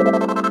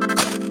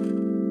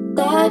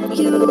that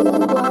you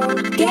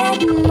won't get,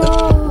 no.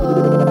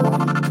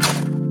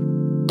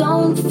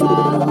 Don't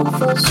fall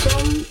for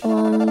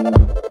someone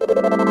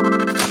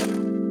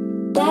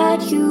that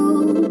you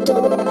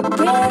don't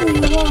really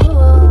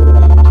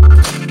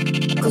want.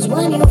 'Cause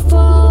when you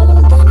fall,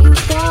 then you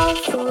fall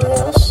for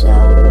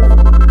yourself,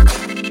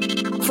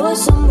 for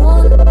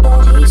someone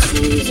that he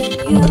sees in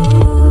you.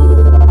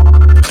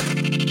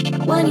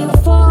 When you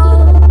fall,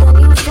 then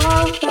you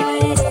fall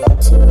right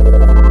into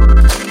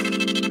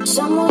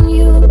someone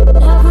you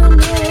never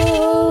knew.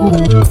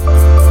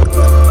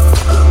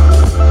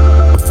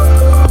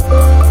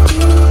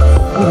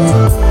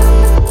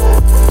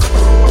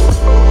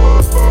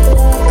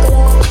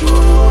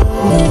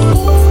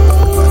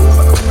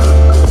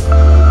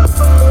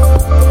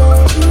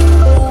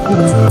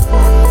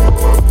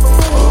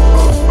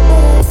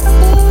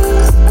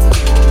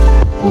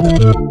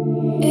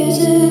 Is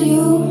it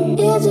you?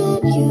 Is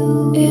it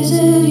you? Is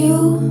it you?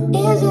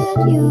 Is it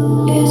you?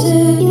 Is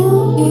it you?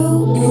 You?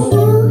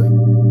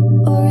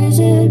 Or is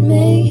it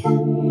me?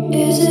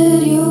 Is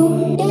it you?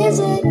 Is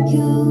it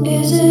you?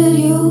 Is it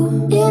you?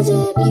 Is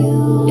it you?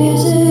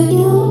 Is it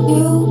you?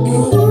 You?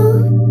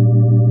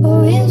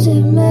 Or is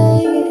it me?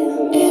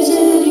 Is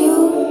it you?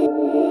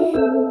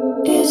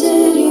 Is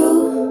it you?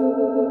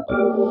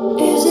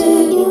 Is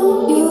it you?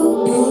 You?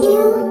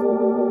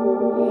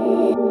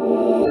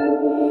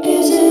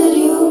 Is it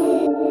you?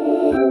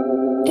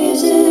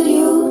 Is it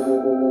you?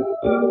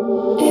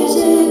 Is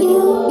it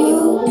you?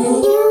 You?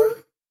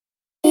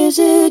 Is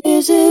it?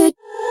 Is it?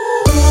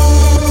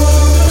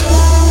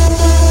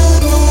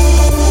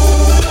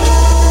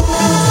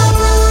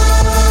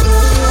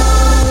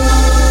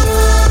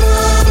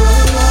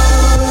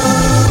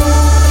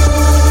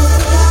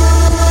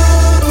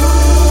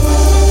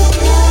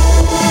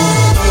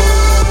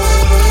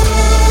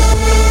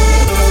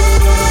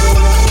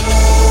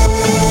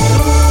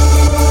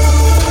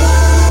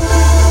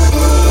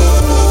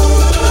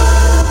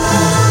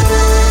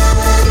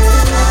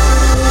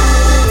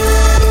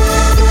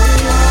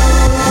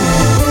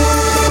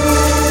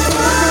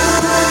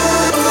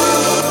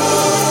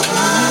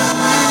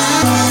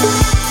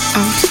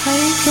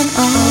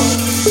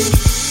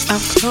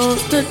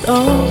 Close the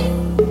door,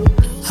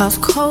 house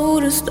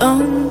cold as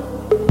stone.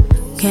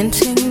 Can't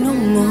take no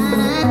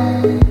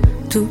more.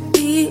 To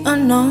be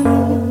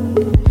unknown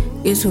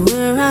is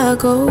where I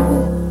go.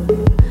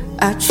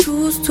 I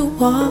choose to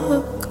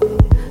walk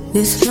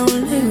this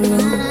lonely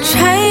road.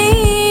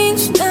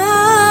 Change the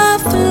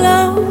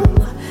flow,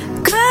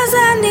 'cause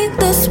I need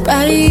the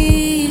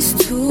space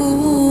to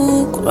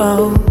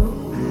grow.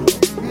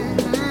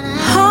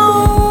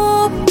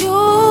 Hope you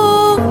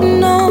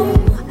know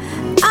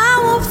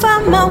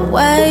find my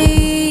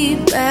way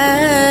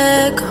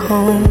back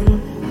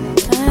home.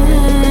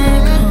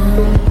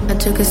 I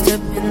took a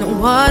step in the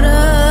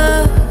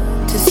water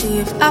to see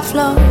if I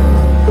float.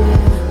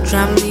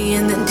 Drown me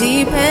in the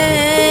deep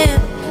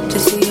end to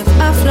see if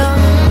I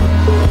float.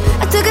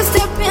 I took a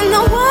step in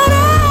the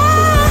water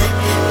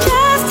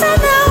just to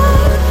know,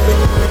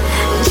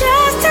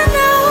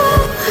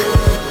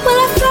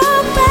 will I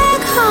float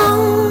back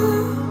home?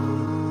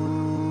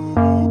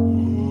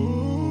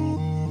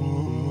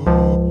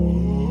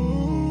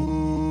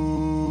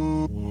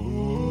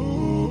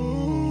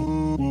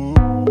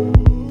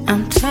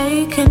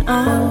 Taken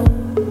out,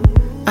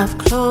 I've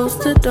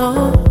closed the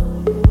door.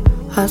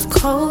 House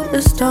cold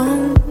as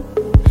stone.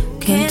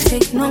 Can't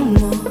take no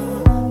more.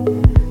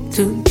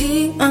 To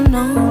be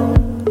unknown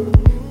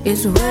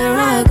is where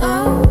I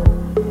go.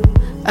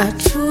 I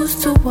choose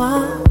to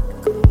walk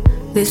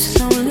this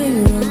lonely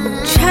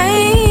road.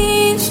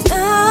 Change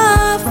the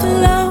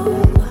flow,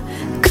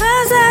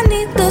 'cause I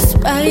need the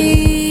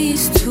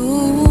space to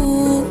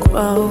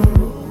grow.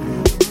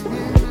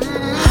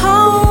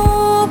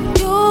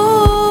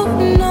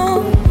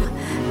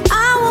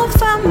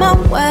 My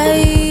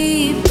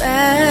way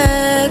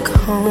back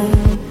home.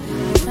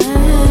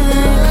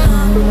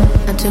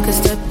 I took a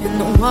step in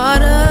the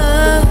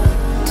water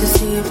to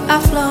see if I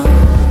float.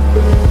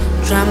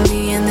 Drown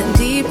me in the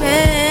deep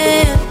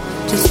end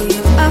to see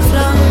if I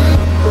float.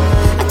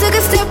 I took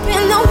a step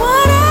in the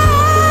water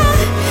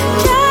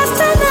just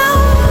to know,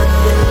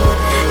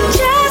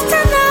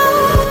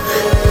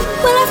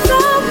 will I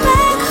float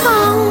back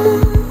home?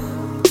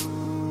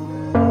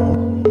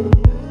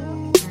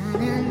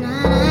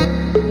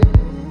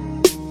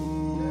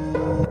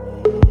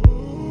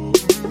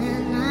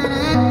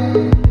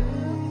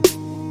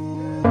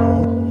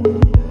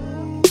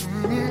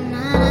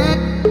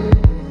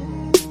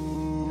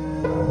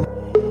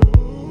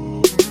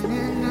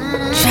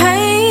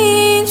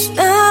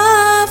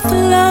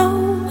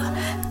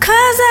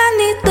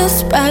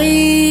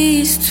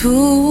 Space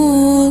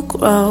to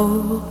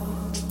grow.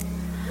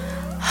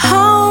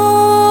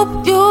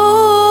 Hope you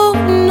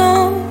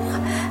know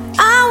I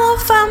will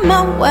find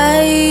my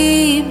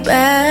way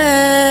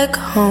back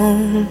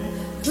home.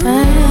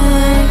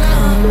 Back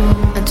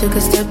home. I took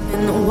a step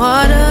in the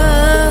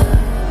water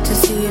to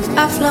see if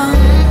I float.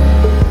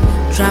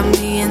 Drown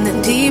me in the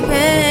deep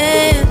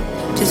end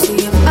to see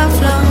if I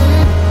float.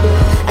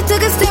 I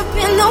took a step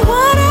in the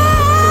water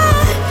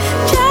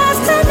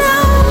just to know.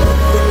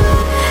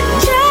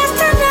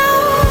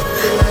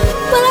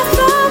 Will I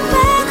float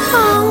back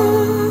home?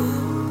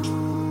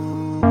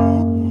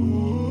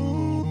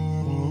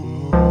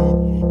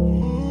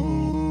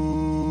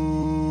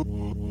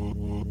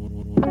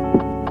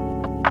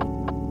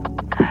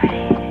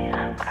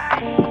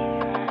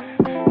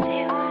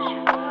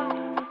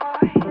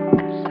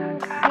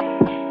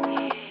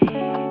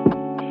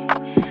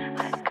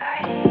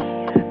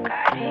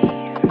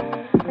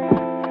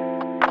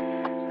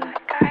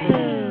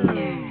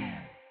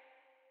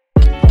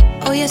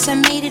 Oh yes, I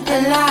made it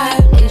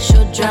alive. It's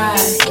your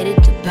drive,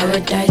 headed to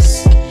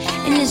paradise.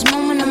 In this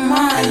moment of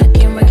mine, I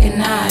can't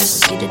recognize.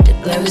 See that the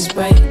glare is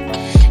bright,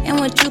 and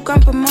with you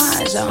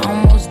compromise, I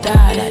almost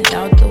died. I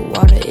doubt the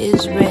water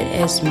is red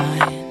as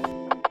mine.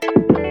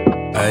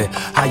 Hey,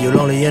 how you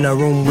lonely in a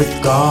room with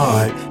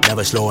God?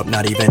 Never slow up,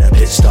 not even a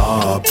pit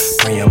stop.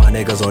 Praying my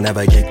niggas will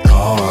never get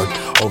caught.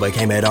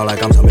 Overcame it all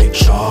like I'm some big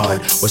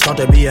shot. Was taught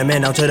to be a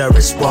man down to the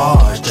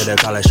wristwatch, to the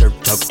collar shirt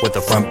tucked with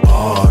the front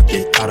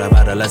pocket. Out of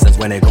adolescence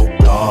when it go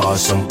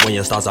blossom. When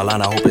your stars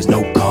align, I hope it's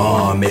no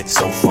comet.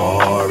 So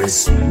far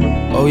it's,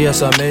 oh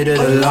yes, I made it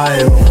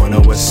alive. On the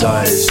west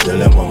side,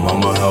 still in my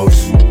mama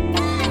house.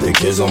 The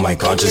kids on my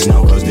conscience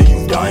now, cause the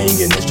youth dying,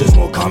 and it's just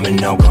more common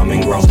now. Common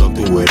ground, stuck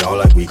through it all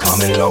like we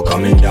common low.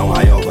 Coming down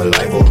high off a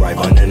life, arrive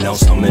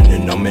unannounced.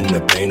 Summoning, I'm in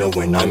the pain of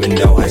when I'm in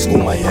doubt. High school,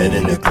 my head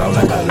in the clouds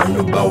like I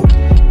learned about.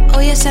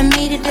 Oh yes, I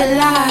made it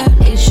alive.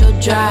 It's your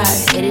drive,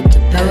 headed to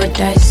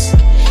paradise.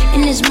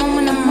 In this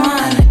moment of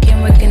mine, I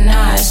can't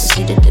recognize.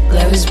 See that the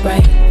glare is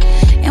bright,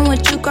 and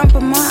with you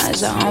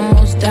compromise, I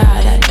almost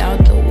died. I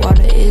doubt the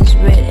water is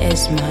red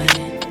as mine.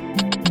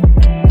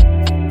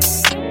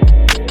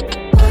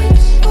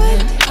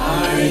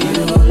 Are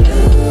you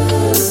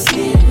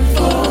looking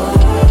for?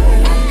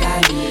 I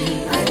got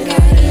it, I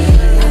got it,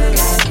 I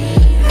got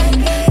it, I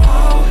got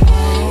all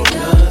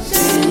the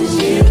things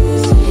you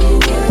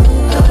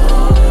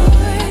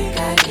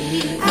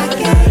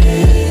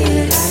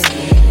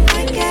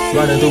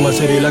riding through my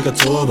city like a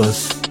tour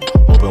bus.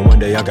 Hoping one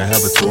day I can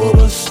have a tour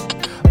bus.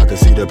 I can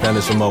see the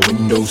planets from my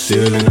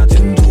windowsill, and I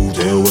tend to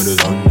deal with his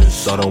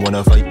honest. I don't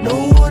wanna fight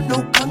no one,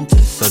 no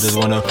contest. I just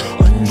wanna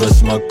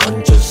undress my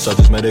conscience. I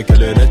just met a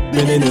killer that's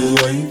been in his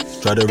ways.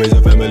 Try to raise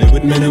a family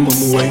with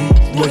minimum wage.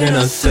 What can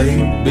I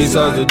say?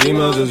 Besides the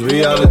demons, it's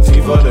reality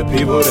for the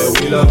people that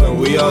we love, and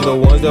we are the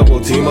ones that will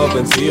team up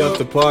and tee up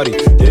the party.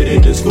 Did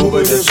it to school,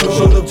 but the show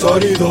showed up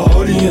tardy. The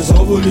audience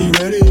hopefully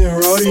ready and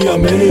rowdy.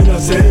 I'm in it, I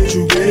said it,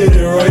 you get it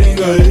in writing.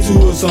 Got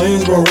into a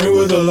science, bro, rain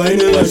with a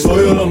lightning like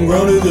soil. I'm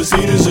grounded, the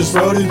seed is just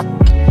sprouted.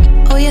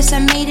 Oh yes, I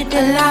made it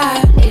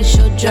alive. It's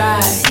your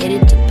drive,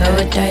 headed to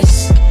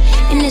paradise.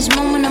 In this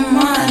moment of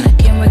mine, I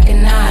can't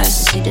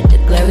recognize. See that the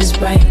glare is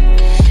bright,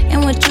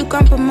 and with you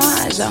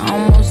compromise, I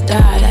almost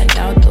died. I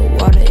doubt the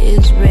water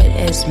is red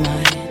as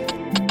mine.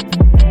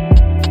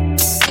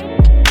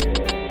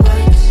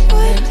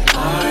 What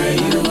are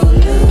you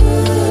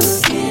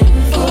looking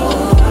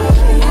for?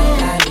 I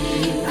got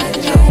it, I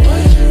got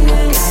it,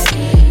 I got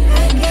it, I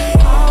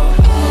got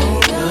all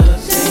the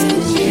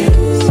things you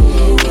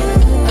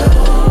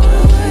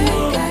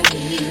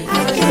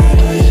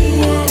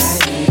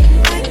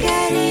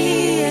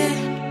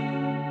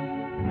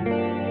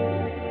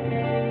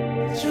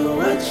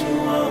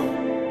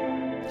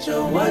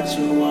what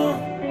you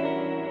want.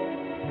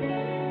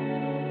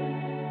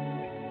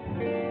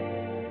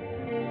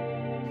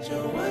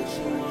 What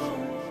you want.